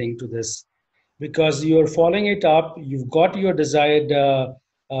add anything to this, because you're following it up, you've got your desired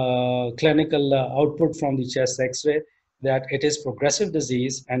clinical output from the chest X-ray that it is progressive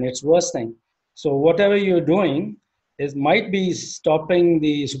disease and it's worsening. So whatever you're doing might be stopping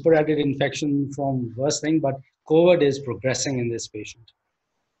the superadded infection from worsening, but COVID is progressing in this patient.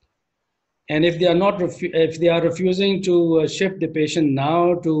 And if they are not, if they are refusing to shift the patient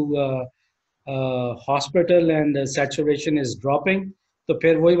now to hospital and saturation is dropping, तो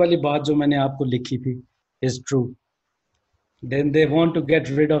फिर वही वाली बात जो मैंने आपको लिखी थी is true. Then they want to get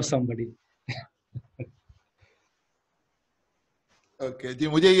rid of somebody. Okay, जी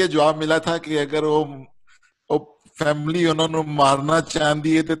मुझे ये जवाब मिला था कि अगर वो फैमिली उन्होंने मारना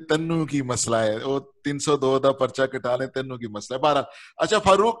चाहती है तो तन्नू की मसला है, वो 302 दा पर्चा कटा ले, तन्नू की मसला है। बहरहाल अच्छा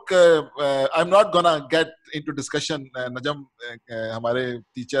Farooq, I am not gonna get into discussion, नजम हमारे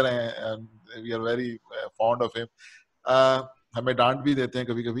टीचर हैं, we are very fond of him, हमें डांट भी देते हैं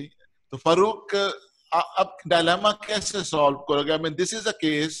कभी कभी। तो फारूक अब डायलेमा कैसे सॉल्व करोगे? I mean this is a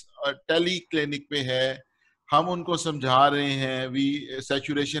case tele clinic पे है, हम उनको समझा रहे हैं, we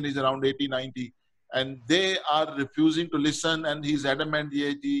saturation is around 80-90 and they are refusing to listen and he's adamant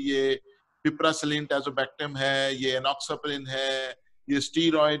ये piperacillin tazobactam है, ये enoxaparin है, ये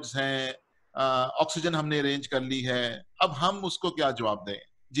steroids हैं, ऑक्सीजन हमने अरेंज कर ली है, अब हम उसको क्या जवाब दें?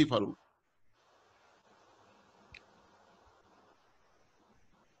 जी Farooq.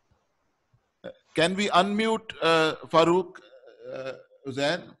 Can we unmute Farooq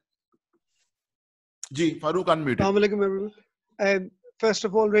Uzair? Ji Farooq, unmute. Assalamu alaikum everyone. First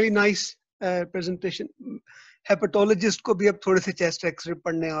of all, really nice presentation. Hepatologist को भी अब थोड़े से chest X-ray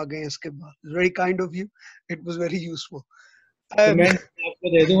पढ़ने आ गए हैं इसके बाद. Very kind of you. It was very useful. मैं आपको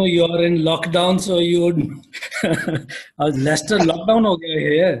दे दूं, you are in lockdown, so you would. Leicester lockdown हो गया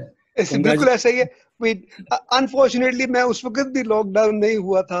है यार. बिल्कुल ऐसा ही है. Unfortunately मैं उस वक्त भी lockdown नहीं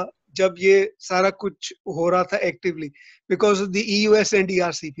हुआ था जब ये सारा कुछ हो रहा था actively because of the EUS and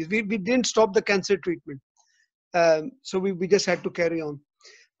ERCPs. We didn't stop the cancer treatment. So we just had to carry on.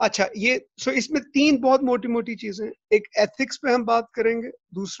 अच्छा ये इसमें तीन बहुत मोटी मोटी चीजें, एक एथिक्स पे हम बात करेंगे,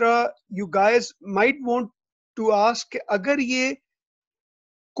 दूसरा you guys might want to ask अगर ये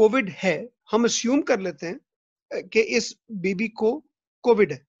कोविड है, हम अस्यूम कर लेते हैं कि इस बीबी को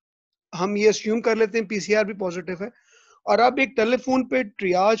कोविड है, हम ये अस्यूम कर लेते हैं पीसीआर भी पॉजिटिव है, और अब एक टेलीफोन पे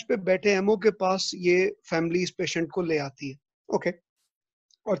ट्रियाज पे बैठे एमओ के पास ये फैमिली इस पेशेंट को ले आती है, ओके।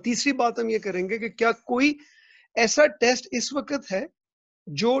 और तीसरी बात हम ये करेंगे कि क्या कोई ऐसा टेस्ट इस वक्त है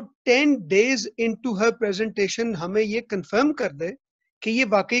जो 10 days into her presentation हमें ये कंफर्म कर दे कि ये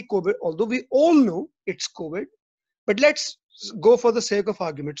वाकई Covid, although we all know it's COVID, but let's go for the sake of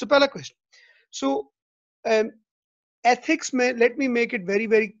argument. So पहला question. So ethics में let me make it very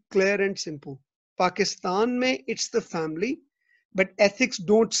very clear and simple. Pakistan में it's the family, but ethics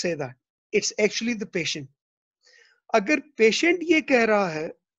don't say that. It's actually the patient. अगर patient ये कह रहा है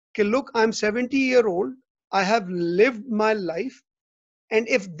कि look, I'm 70-year-old, I have lived my life, and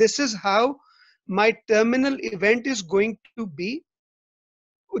if this is how my terminal event is going to be,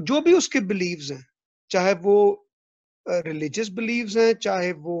 जो भी उसके beliefs हैं, चाहे वो religious beliefs हैं,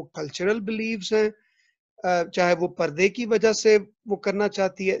 चाहे वो cultural beliefs हैं, चाहे वो पर्दे की वजह से वो करना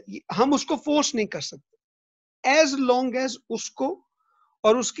चाहती है, हम उसको force नहीं कर सकते. As long as उसको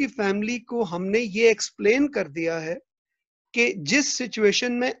और उसकी family को हमने ये explain कर दिया है कि जिस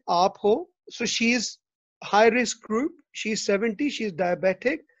situation में आप हो, so she is high risk group, she's 70, she's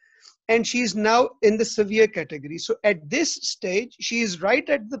diabetic, and she's now in the severe category. So at this stage, she is right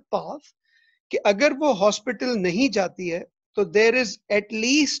at the path कि अगर वो hospital नहीं जाती है, तो there is at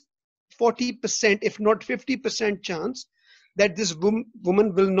least 40%, if not 50% chance that this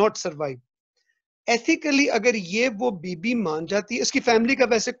woman will not survive. Ethically, अगर ये वो बीबी मान जाती है, इसकी family का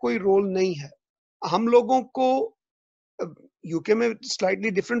वैसे कोई role नहीं है. हम लोगों को UK में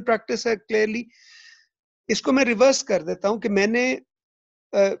slightly different practice है clearly. इसको मैं रिवर्स कर देता हूं कि मैंने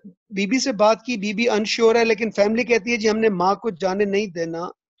बीबी से बात की, बीबी अनश्योर है, लेकिन फैमिली कहती है जी हमने माँ को जाने नहीं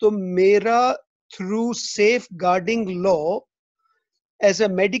देना, तो मेरा through safe guarding law as a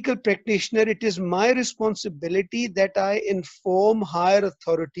medical practitioner, it is my responsibility that I inform higher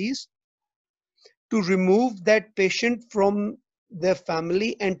authorities to remove that patient from their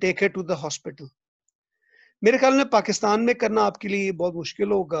family and take her to the hospital. मेरे ख्याल में पाकिस्तान में करना आपके लिए बहुत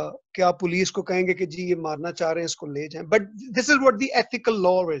मुश्किल होगा कि आप पुलिस को कहेंगे कि जी ये मारना चाह रहे हैं, इसको ले जाएं, but this is what the ethical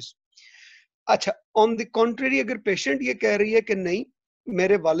law is. अच्छा, ऑन द कॉन्ट्रेरी, अगर पेशेंट ये कह रही है कि नहीं,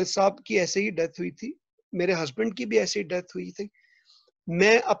 मेरे वालिद साहब की ऐसे ही डेथ हुई थी, मेरे हस्बैंड की भी ऐसी डेथ हुई थी।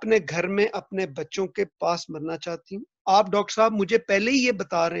 मैं अपने घर में अपने बच्चों के पास मरना चाहती हूँ। आप डॉक्टर साहब मुझे पहले ही ये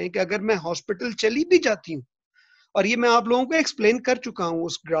बता रहे हैं कि अगर मैं हॉस्पिटल चली भी जाती हूँ, और ये मैं आप लोगों को एक्सप्लेन कर चुका हूँ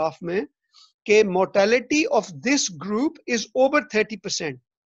उस ग्राफ में, कि mortality of this group is over 30%।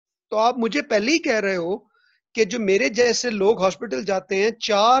 तो आप मुझे पहले ही कह रहे हो कि जो मेरे जैसे लोग हॉस्पिटल जाते हैं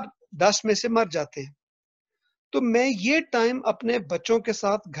 4-10 में से मर जाते हैं। तो मैं ये टाइम अपने बच्चों के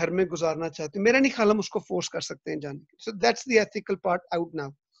साथ घर में गुजारना चाहती हूँ। मेरा नहीं ख्याल हम उसको फोर्स कर सकते हैं जाने के। So that's the ethical part out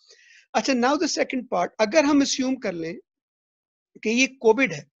now. अच्छा, नाउ द सेकंड पार्ट, अगर हम अस्यूम कर लें कि ये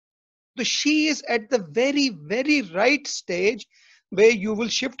कोविड है, तो she is at the very very right stage where you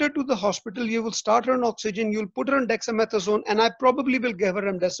will shift her to the hospital, you will start her on oxygen, you will put her on dexamethasone, and I probably will give her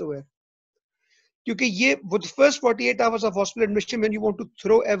remdesivir. Because ye, with the first 48 hours of hospital admission, when you want to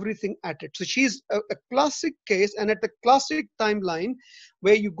throw everything at it. So she's a classic case, and at a classic timeline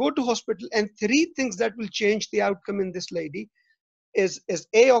where you go to hospital, and 3 things that will change the outcome in this lady is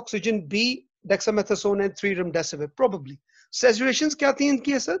A, oxygen, B, dexamethasone, and 3, remdesivir, probably. Saturations kya thi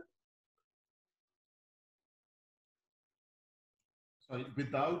inki asad?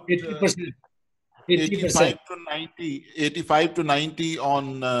 Without 80%. 85 to 90, 85 to 90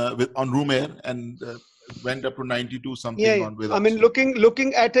 on room air, and went up to 92 something on with I mean,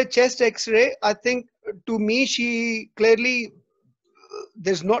 looking at her chest X-ray, I think to me she clearly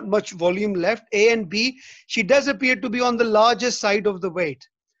there's not much volume left. A and B, she does appear to be on the largest side of the weight.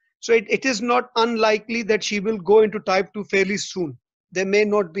 So it is not unlikely that she will go into type 2 fairly soon. There may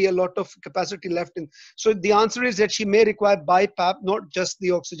not be a lot of capacity left in. So the answer is that she may require BiPAP, not just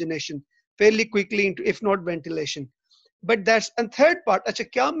the oxygenation, fairly quickly into, if not ventilation. But that's, and third part, अच्छा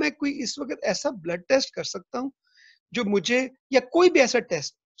क्या मैं कोई इस वक्त ऐसा blood test कर सकता हूँ जो मुझे, या कोई भी ऐसा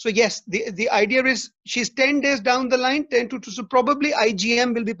test? So yes, the idea is she's 10 days down the line, 10 to 2, so probably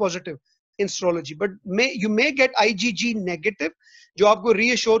IgM will be positive in serology, but you may get IgG negative, जो आपको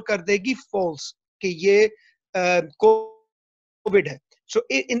reassure कर देगी false कि ये COVID है. So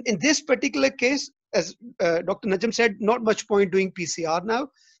in this particular case, as Dr. Najam said, not much point doing PCR now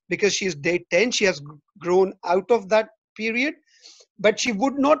because she is day 10, she has grown out of that period, but she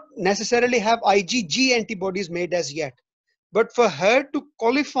would not necessarily have IgG antibodies made as yet. But for her to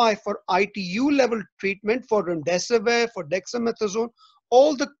qualify for ITU level treatment for remdesivir, for dexamethasone,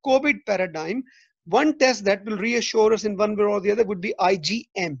 all the COVID paradigm, one test that will reassure us in one way or the other would be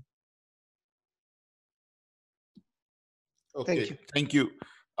IgM. Okay, thank you.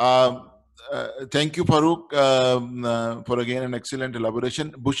 Thank you, Farooq, for again an excellent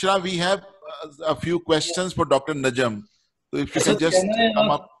elaboration. Bushra, we have a few questions for Dr. Najam. So if you can just come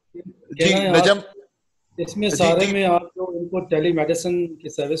up. Najam. इसमें सारे में आप जो उनको telemedicine की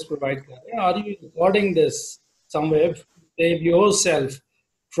service provide कर रहे हैं, are you recording this somewhere save yourself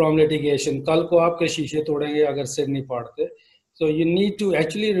from litigation? कल को आपके शीशे तोड़ेंगे अगर सिर नहीं फाड़ते. So you need to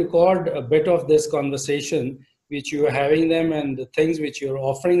actually record a bit of this conversation which you are having them and the things which you are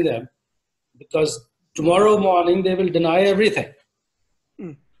offering them, because tomorrow morning they will deny everything.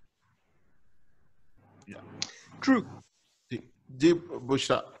 Yeah. True.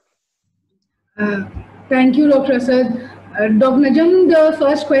 Bushra. Thank you, Dr. Asad. Dr. Najam, the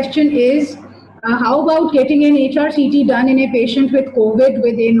first question is, how about getting an HRCT done in a patient with COVID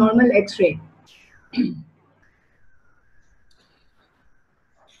with a normal X-ray?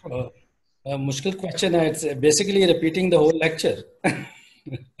 Mushkil question hai. It's basically repeating the whole lecture.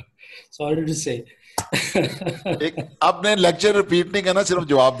 Sorry to say. आपने lecture repeat नहीं करना, सिर्फ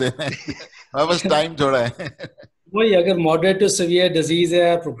जवाब देना है. मेरे पास time थोड़ा है. वही, अगर moderate to severe disease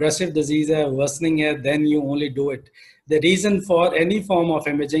है, progressive disease है, worsening है, then you only do it. The reason for any form of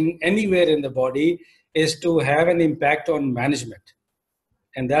imaging anywhere in the body is to have an impact on management.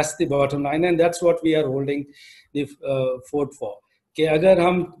 And that's the bottom line, and that's what we are holding the fort for. कि अगर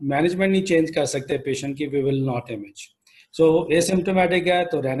हम management नहीं change कर सकते patient की, we will not image. So asymptomatic है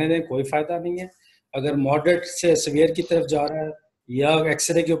तो रहने दें, कोई फायदा नहीं है. अगर moderate से severe की तरफ जा रहा है या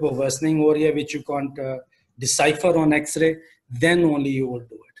X-ray के ऊपर worsening हो रही है, which you can't decipher on X-ray, then only you will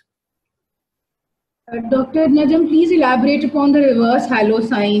do it. Dr. Najam, please elaborate upon the reverse halo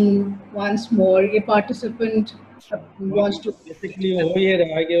sign once more. A participant wants to. Basically, हो ये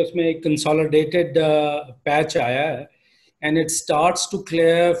रहा है कि उसमें एक consolidated patch आया है, and it starts to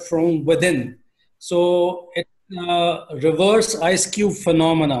clear from within. So it's reverse ice cube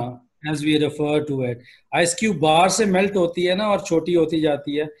phenomena, as we refer to it. Ice cube बाहर से melt होती है ना और छोटी होती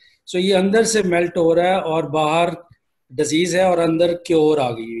जाती है. So ये अंदर से melt हो रहा है और बाहर disease है और अंदर cure आ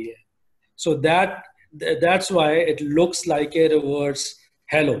गई हुई है. So that's why it looks like a reverse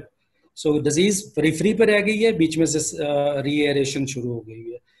halo. So disease periphery पे रह गई है, बीच में से reaeration शुरू हो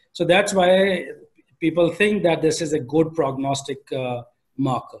गई है. So that's why people think that this is a good prognostic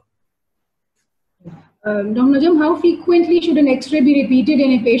marker. Dr. Najam, how frequently should an X-ray be repeated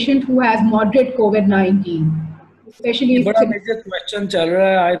in a patient who has moderate COVID-19? Especially if बड़ा major question चल रहा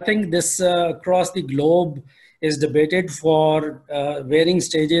है. I think this across the globe is debated for varying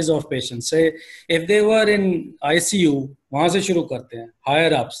stages of patients. Say if they were in ICU, वहाँ से शुरू करते हैं,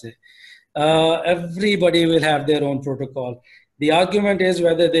 higher up से. Everybody will have their own protocol. The argument is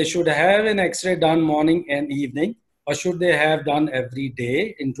whether they should have an X-ray done morning and evening, or should they have done every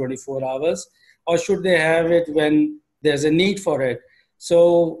day in 24 hours, or should they have it when there's a need for it.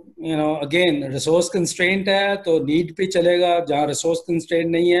 So, you know, again, resource constraint है, तो need पे चलेगा. जहाँ resource constraint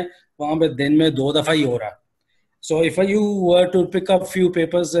नहीं है, वहाँ पे दिन में 2 दफा ही हो रहा है. So if you were to pick up few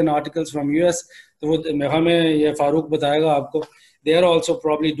papers and articles from US, तो हमें ये फारूक बताएगा आपको. They are also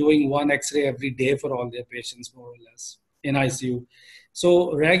probably doing 1 X-ray every day for all their patients, more or less, in ICU.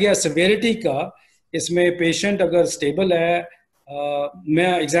 So रह गया severity का, इसमें patient अगर stable है,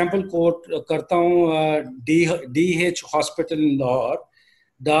 मैं example quote करता हूँ, DH Hospital in Lahore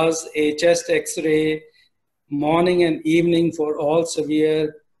does a chest X-ray morning and evening for all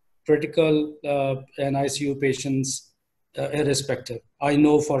severe, critical and ICU patients, irrespective. I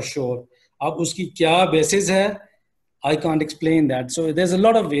know for sure. अब उसकी क्या basis है? I can't explain that. So there's a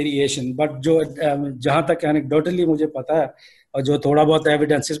lot of variation. But जो जहाँ तक anecdotally मुझे पता है और जो थोड़ा बहुत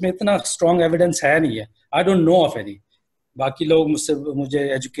evidence, इसमें इतना strong evidence है नहीं है. I don't know of any. बाकी लोग मुझे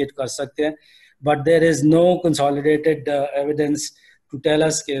educate कर सकते हैं. But there is no consolidated evidence to tell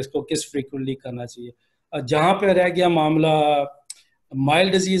us कि इसको किस frequently करना चाहिए. जहाँ पे रह गया मामला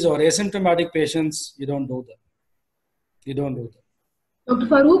mild disease or asymptomatic patients, you don't do that. You don't do that. Dr.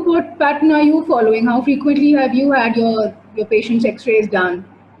 Farooq, what pattern are you following? How frequently have you had your patients' X-rays done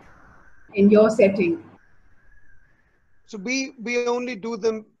in your setting? So we only do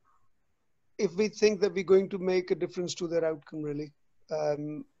them if we think that we're going to make a difference to their outcome, really.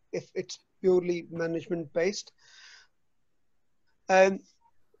 If it's purely management based.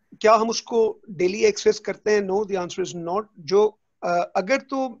 क्या हम उसको daily X-rays करते हैं? No, the answer is not. जो अगर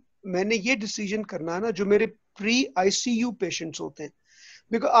तो मैंने ये decision करना है ना, जो मेरे pre-ICU patients होते हैं,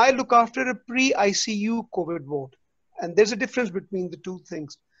 because I look after a pre-ICU COVID ward, and there's a difference between the two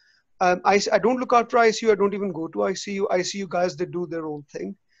things. I don't look after ICU. I don't even go to ICU. ICU guys, they do their own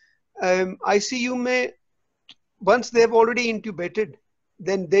thing. ICU में once they've already intubated,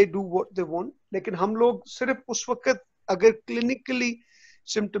 then they do what they want. लेकिन हम लोग सिर्फ उस वक्त अगर clinically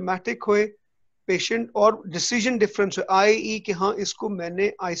symptomatic होए patient और decision difference हो, i.e. कि हाँ इसको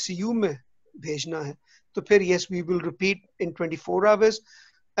मैंने ICU में भेजना है, तो फिर yes we will repeat in 24 hours.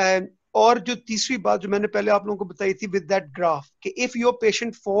 और जो तीसरी बात जो मैंने पहले आप लोगों को बताई थी with that graph कि if your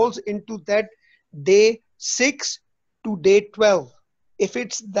patient falls into that day 6 to day 12, if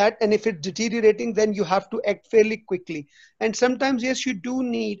it's that and if it's deteriorating, then you have to act fairly quickly. And sometimes yes you do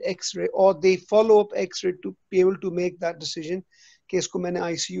need X-ray or they follow up X-ray to be able to make that decision कि इसको मैंने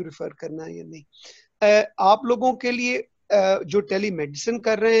ICU refer करना है या नहीं. आप लोगों के लिए जो टेलीमेडिसिन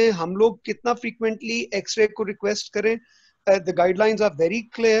कर रहे हैं, हम लोग कितना फ्रीक्वेंटली एक्सरे को रिक्वेस्ट करें? The guidelines are very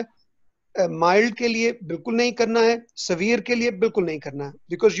clear. Mild के लिए बिल्कुल नहीं करना है, सवियर के लिए बिल्कुल नहीं करना है,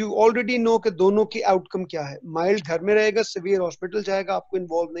 बिकॉज यू ऑलरेडी नो कि दोनों की आउटकम क्या है. माइल्ड घर में रहेगा, सवियर हॉस्पिटल जाएगा, आपको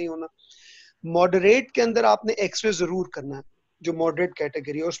इन्वॉल्व नहीं होना. मॉडरेट के अंदर आपने एक्सरे जरूर करना है, जो मॉडरेट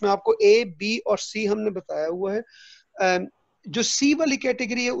कैटेगरी है उसमें आपको A, B और C हमने बताया हुआ है. जो C वाली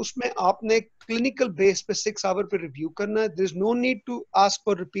कैटेगरी है उसमें आपने क्लिनिकल बेस पे 6 आवर पे रिव्यू करना है. There is no need to ask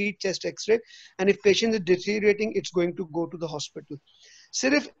for repeat chest x ray, and if patient is डिटीरिएटिंग it's going to go to the hospital.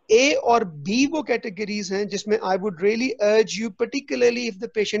 सिर्फ A और B वो कैटेगरीज हैं जिसमें I would really urge you, particularly if the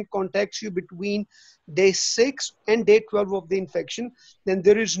patient contacts you between day 6 and day 12 of the infection, then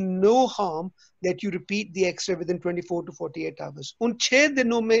there is no harm that you repeat the X-ray within 24 to 48 hours. उन 6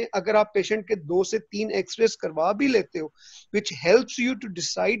 दिनों में अगर आप patient के 2 से 3 X-rays करवा भी लेते हो, which helps you to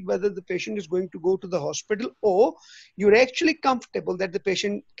decide whether the patient is going to go to the hospital or you're actually comfortable that the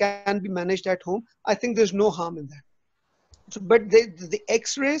patient can be managed at home, I think there's no harm in that. So, but the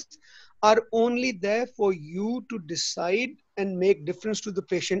X-rays are only there for you to decide and make difference to the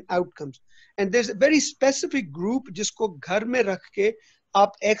patient outcomes. And there's a very specific group जिसको घर में रख के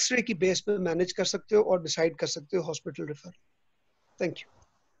आप X-ray की base पे manage कर सकते हो और डिसाइड कर सकते हो hospital refer. Thank you.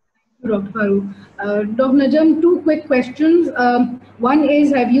 Dr. Farooq. Dr. Najam, 2 quick questions. One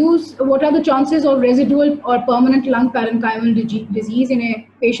is, what are the chances of residual or permanent lung parenchymal disease in a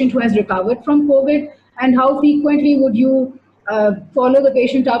patient who has recovered from COVID? And how frequently would you follow the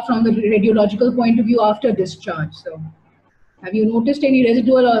patient up from the radiological point of view after discharge? So, have you noticed any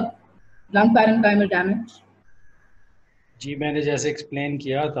residual or lung parenchymal damage? जी मैंने जैसे explain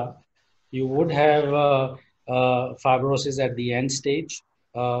किया था You would have fibrosis at the end stage.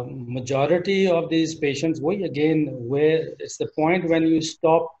 Majority of these patients, where it's the point when you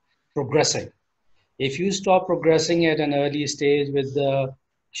stop progressing. If you stop progressing at an early stage with the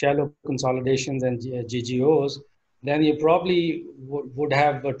shallow consolidations and GGOs, then you probably would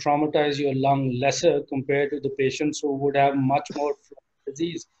have traumatized your lung lesser compared to the patients who would have much more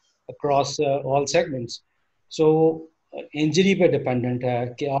disease across all segments. So injury पे dependent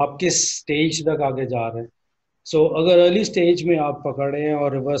है कि आप किस stage तक आगे जा रहे हैं. So अगर early stage में आप पकड़े हैं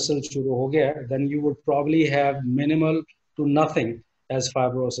और reversal शुरू हो गया, then you would probably have minimal to nothing as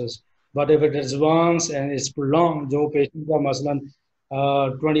fibrosis. But if it is advanced and it's prolonged, जो patient का मसलन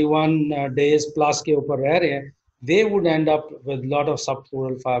 21 days plus के ऊपर रह रहे हैं, they would end up with lot of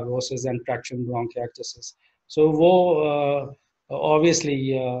subpleural fibrosis and traction bronchiectasis. So वो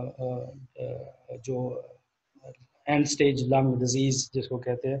obviously जो end stage lung disease जिसको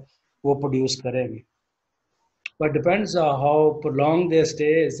कहते हैं वो produce करेंगे. But depends how prolonged their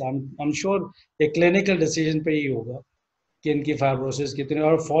stay is. I'm sure a clinical decision पे ही होगा कि इनकी fibrosis कितनी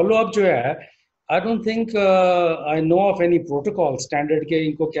और follow up जो है. I don't think I know of any protocol standard के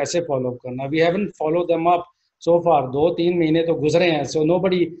इनको कैसे follow up करना. We haven't followed them up so far. 2-3 महीने तो गुजरे हैं. So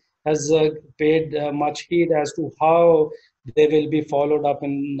nobody has paid much heed as to how they will be followed up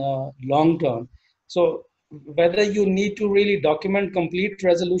in long term. So whether you need to really document complete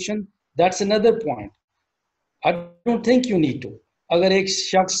resolution, that's another point. I don't think you need to. अगर एक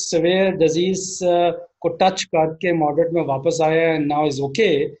शख्स severe disease को touch करके moderate में वापस आया and now is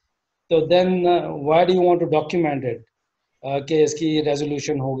okay, तो then why do you want to document it? कि इसकी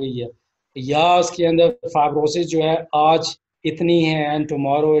resolution हो गई है या उसके अंदर fibrosis जो है आज इतनी है and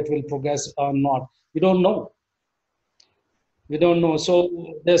tomorrow it will progress or not. We don't know. We don't know. So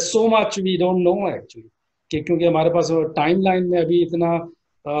there's so much we don't know actually. क्योंकि हमारे पास timeline में अभी इतना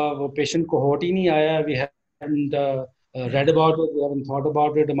वो patient cohort ही नहीं आया. We haven't read about it, we haven't thought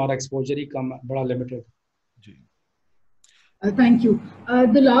about it. हमारा exposure ही कम बड़ा limited. Thank you.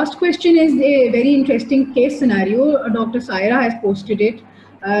 The last question is a very interesting case scenario. Dr. Saira has posted it.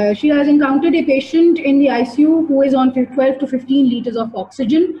 She has encountered a patient in the ICU who is on 12 to 15 liters of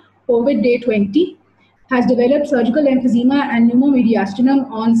oxygen, COVID day 20, has developed surgical emphysema and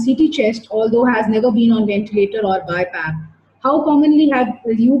pneumomediastinum on CT chest, although has never been on ventilator or BiPAP. How commonly have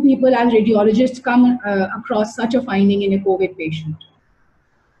you people as radiologists come across such a finding in a COVID patient?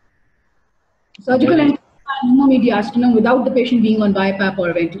 Surgical emphysema and pneumomediastinum without the patient being on BiPAP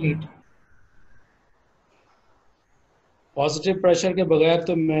or ventilator. Positive pressure के बगैर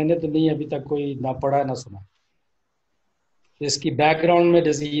तो मैंने तो नहीं अभी तक कोई ना पढ़ा ना सुना. इसकी background में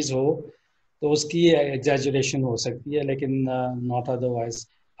disease हो तो उसकी exaggeration हो सकती है लेकिन not otherwise.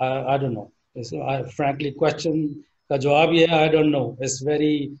 I don't know. Frankly, question का जवाब ये है I don't know.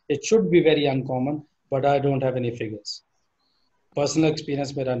 It should be very uncommon, but I don't have any figures. Personal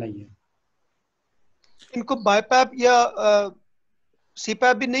experience मेरा नहीं है. इनको बाईपैप या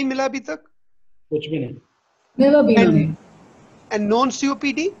सीपैप भी नहीं मिला अभी तक? कुछ भी नहीं. Never been on it. And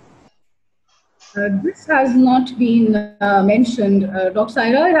non-COPD? This has not been mentioned. Dr.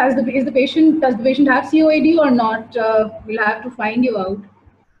 Saira, does the patient have COAD or not? We'll have to find you out.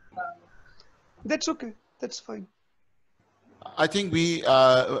 That's okay. That's fine. I think we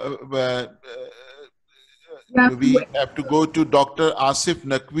have to go to Dr. Asif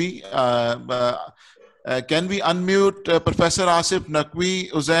Naqvi. Can we unmute Professor Asif Naqvi,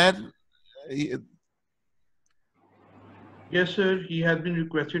 Uzair? Yes, sir. He has been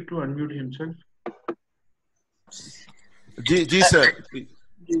requested to unmute himself. Ji sir.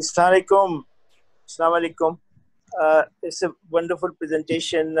 Assalamu alaikum. It's a wonderful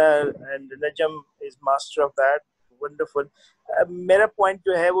presentation and Najam is master of that. Wonderful. Mera point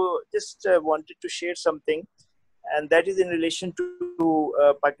to have just wanted to share something, and that is in relation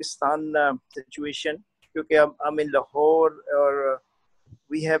to Pakistan situation. Because I'm in Lahore, or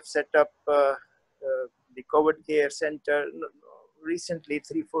we have set up the COVID care center recently,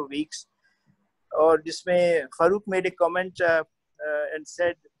 3-4 weeks. Or जिसमें Farooq made a comment and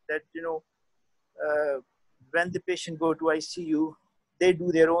said that when the patient go to ICU, they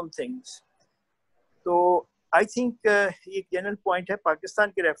do their own things. So I think एक general point है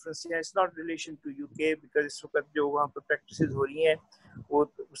पाकिस्तान के reference से, it's not in relation to UK because इस वक्त जो वहाँ पर practices हो रही हैं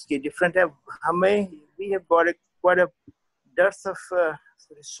वो उसकी different है. We have got quite a dearth of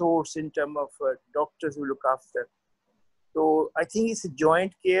resource in terms of doctors who look after. So I think it's a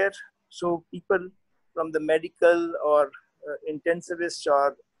joint care. So people from the medical or intensivist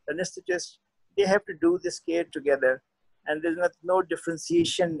or anesthetist, they have to do this care together. And there's no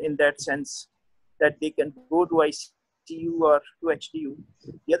differentiation in that sense that they can go to ICU ICU or to HDU.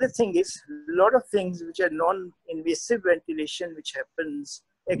 The other thing is a lot of things which are non-invasive ventilation which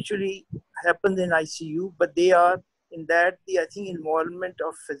actually happens in ICU, but they are in that I think involvement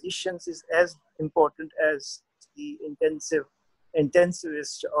of physicians is as important as the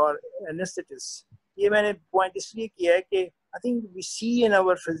intensivist or anesthetist. ये मैंने point इसलिए किया है कि I think we see in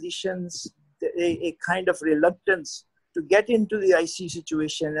our physicians a kind of reluctance to get into the ICU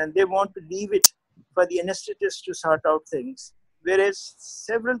situation, and they want to leave it for the anesthetist to sort out things, whereas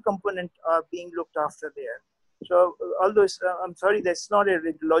several components are being looked after there. So although I'm sorry, that's not a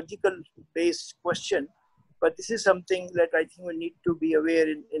radiological based question, but this is something that I think we need to be aware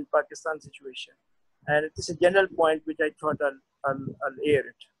in Pakistan situation. And it is a general point which I thought I'll air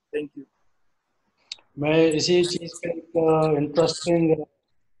it. Thank you. मैं इसी चीज़ पे एक interesting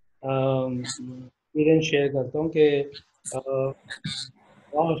experience share करता हूँ कि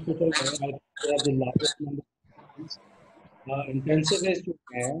hospital में intensivist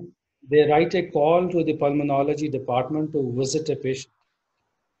they write a call to the pulmonology department to visit a patient,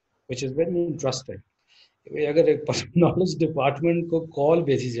 which is very interesting. अगर एक pulmonology department को call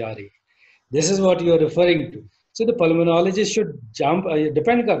भेजी जा रही है, this is what you are referring to. So the pulmonologist should jump.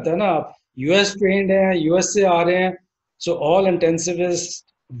 Depend करता है ना, आप US trained हैं, US से आ रहे हैं, so all intensivists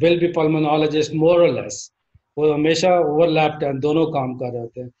will be pulmonologists more or less. वो हमेशा overlapped हैं, दोनों काम कर रहे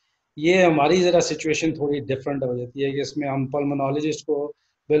होते हैं. ये हमारी जरा सिचुएशन थोड़ी डिफरेंट हो जाती है कि इसमें हम पल्मोनोलॉजिस्ट को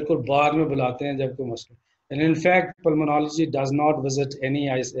बिल्कुल बाद में बुलाते हैं जब कोई मसला. And in fact pulmonology does not visit any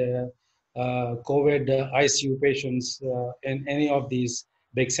COVID ICU patients in any of these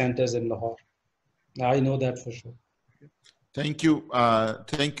big centers in Lahore. I know that for sure. Thank you.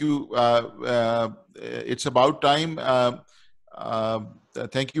 Thank you. It's about time.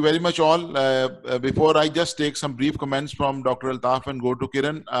 Thank you very much all. Before I just take some brief comments from Dr. Altaf and go to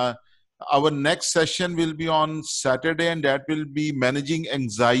Kiran, our next session will be on Saturday, and that will be managing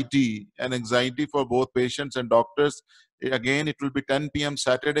anxiety for both patients and doctors. Again, it will be 10 p.m.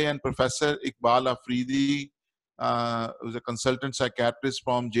 Saturday, and Professor Iqbal Afridi, who's a consultant psychiatrist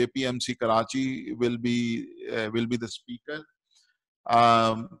from JPMC Karachi, will be the speaker.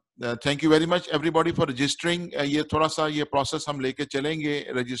 Thank you very much everybody for registering. ये थोड़ा सा ये process हम लेके चलेंगे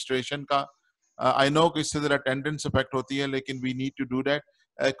registration का. I know कि इससे ज़रा attendance effect होती है, लेकिन we need to do that.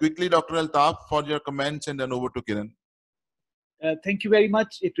 Quickly, Dr. Altaf, for your comments, and then over to Kiran. Thank you very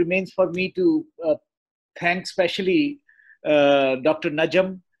much. It remains for me to thank specially Dr.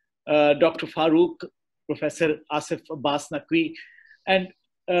 Najam, Dr. Farooq, Professor Asif Abbas Naqvi, and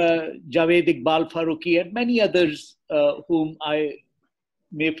Javed Iqbal Farooqi, and many others whom I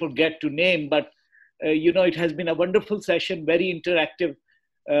may forget to name, but it has been a wonderful session, very interactive.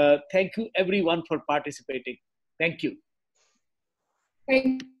 Thank you everyone for participating. Thank you.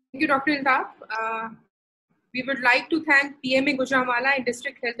 Thank you, Dr. Altaf. We would like to thank PMA Gujranwala and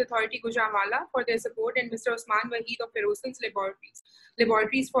District Health Authority Gujranwala for their support, and Mr. Osman Waheed of Ferozan's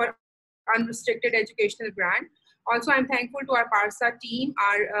Laboratories for unrestricted educational grant. Also, I'm thankful to our PARSA team,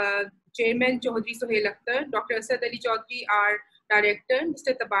 our Chairman Chaudhry Sohail Akhtar, Dr. Asad Ali Chaudhry, our Director,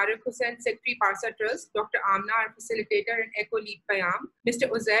 Mr. Tabarak Hussain, Secretary PARSA Trust, Dr. Amna, our Facilitator and ECHO Lead Payam, Mr.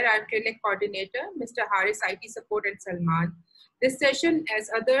 Uzair, our Clinic Coordinator, Mr. Haris, IT Support, and Salman. This session, as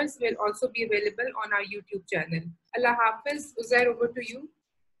others, will also be available on our YouTube channel. Allah Hafiz. Uzair, over to you.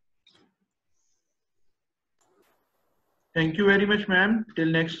 Thank you very much, ma'am. Till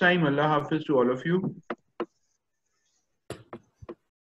next time, Allah Hafiz to all of you.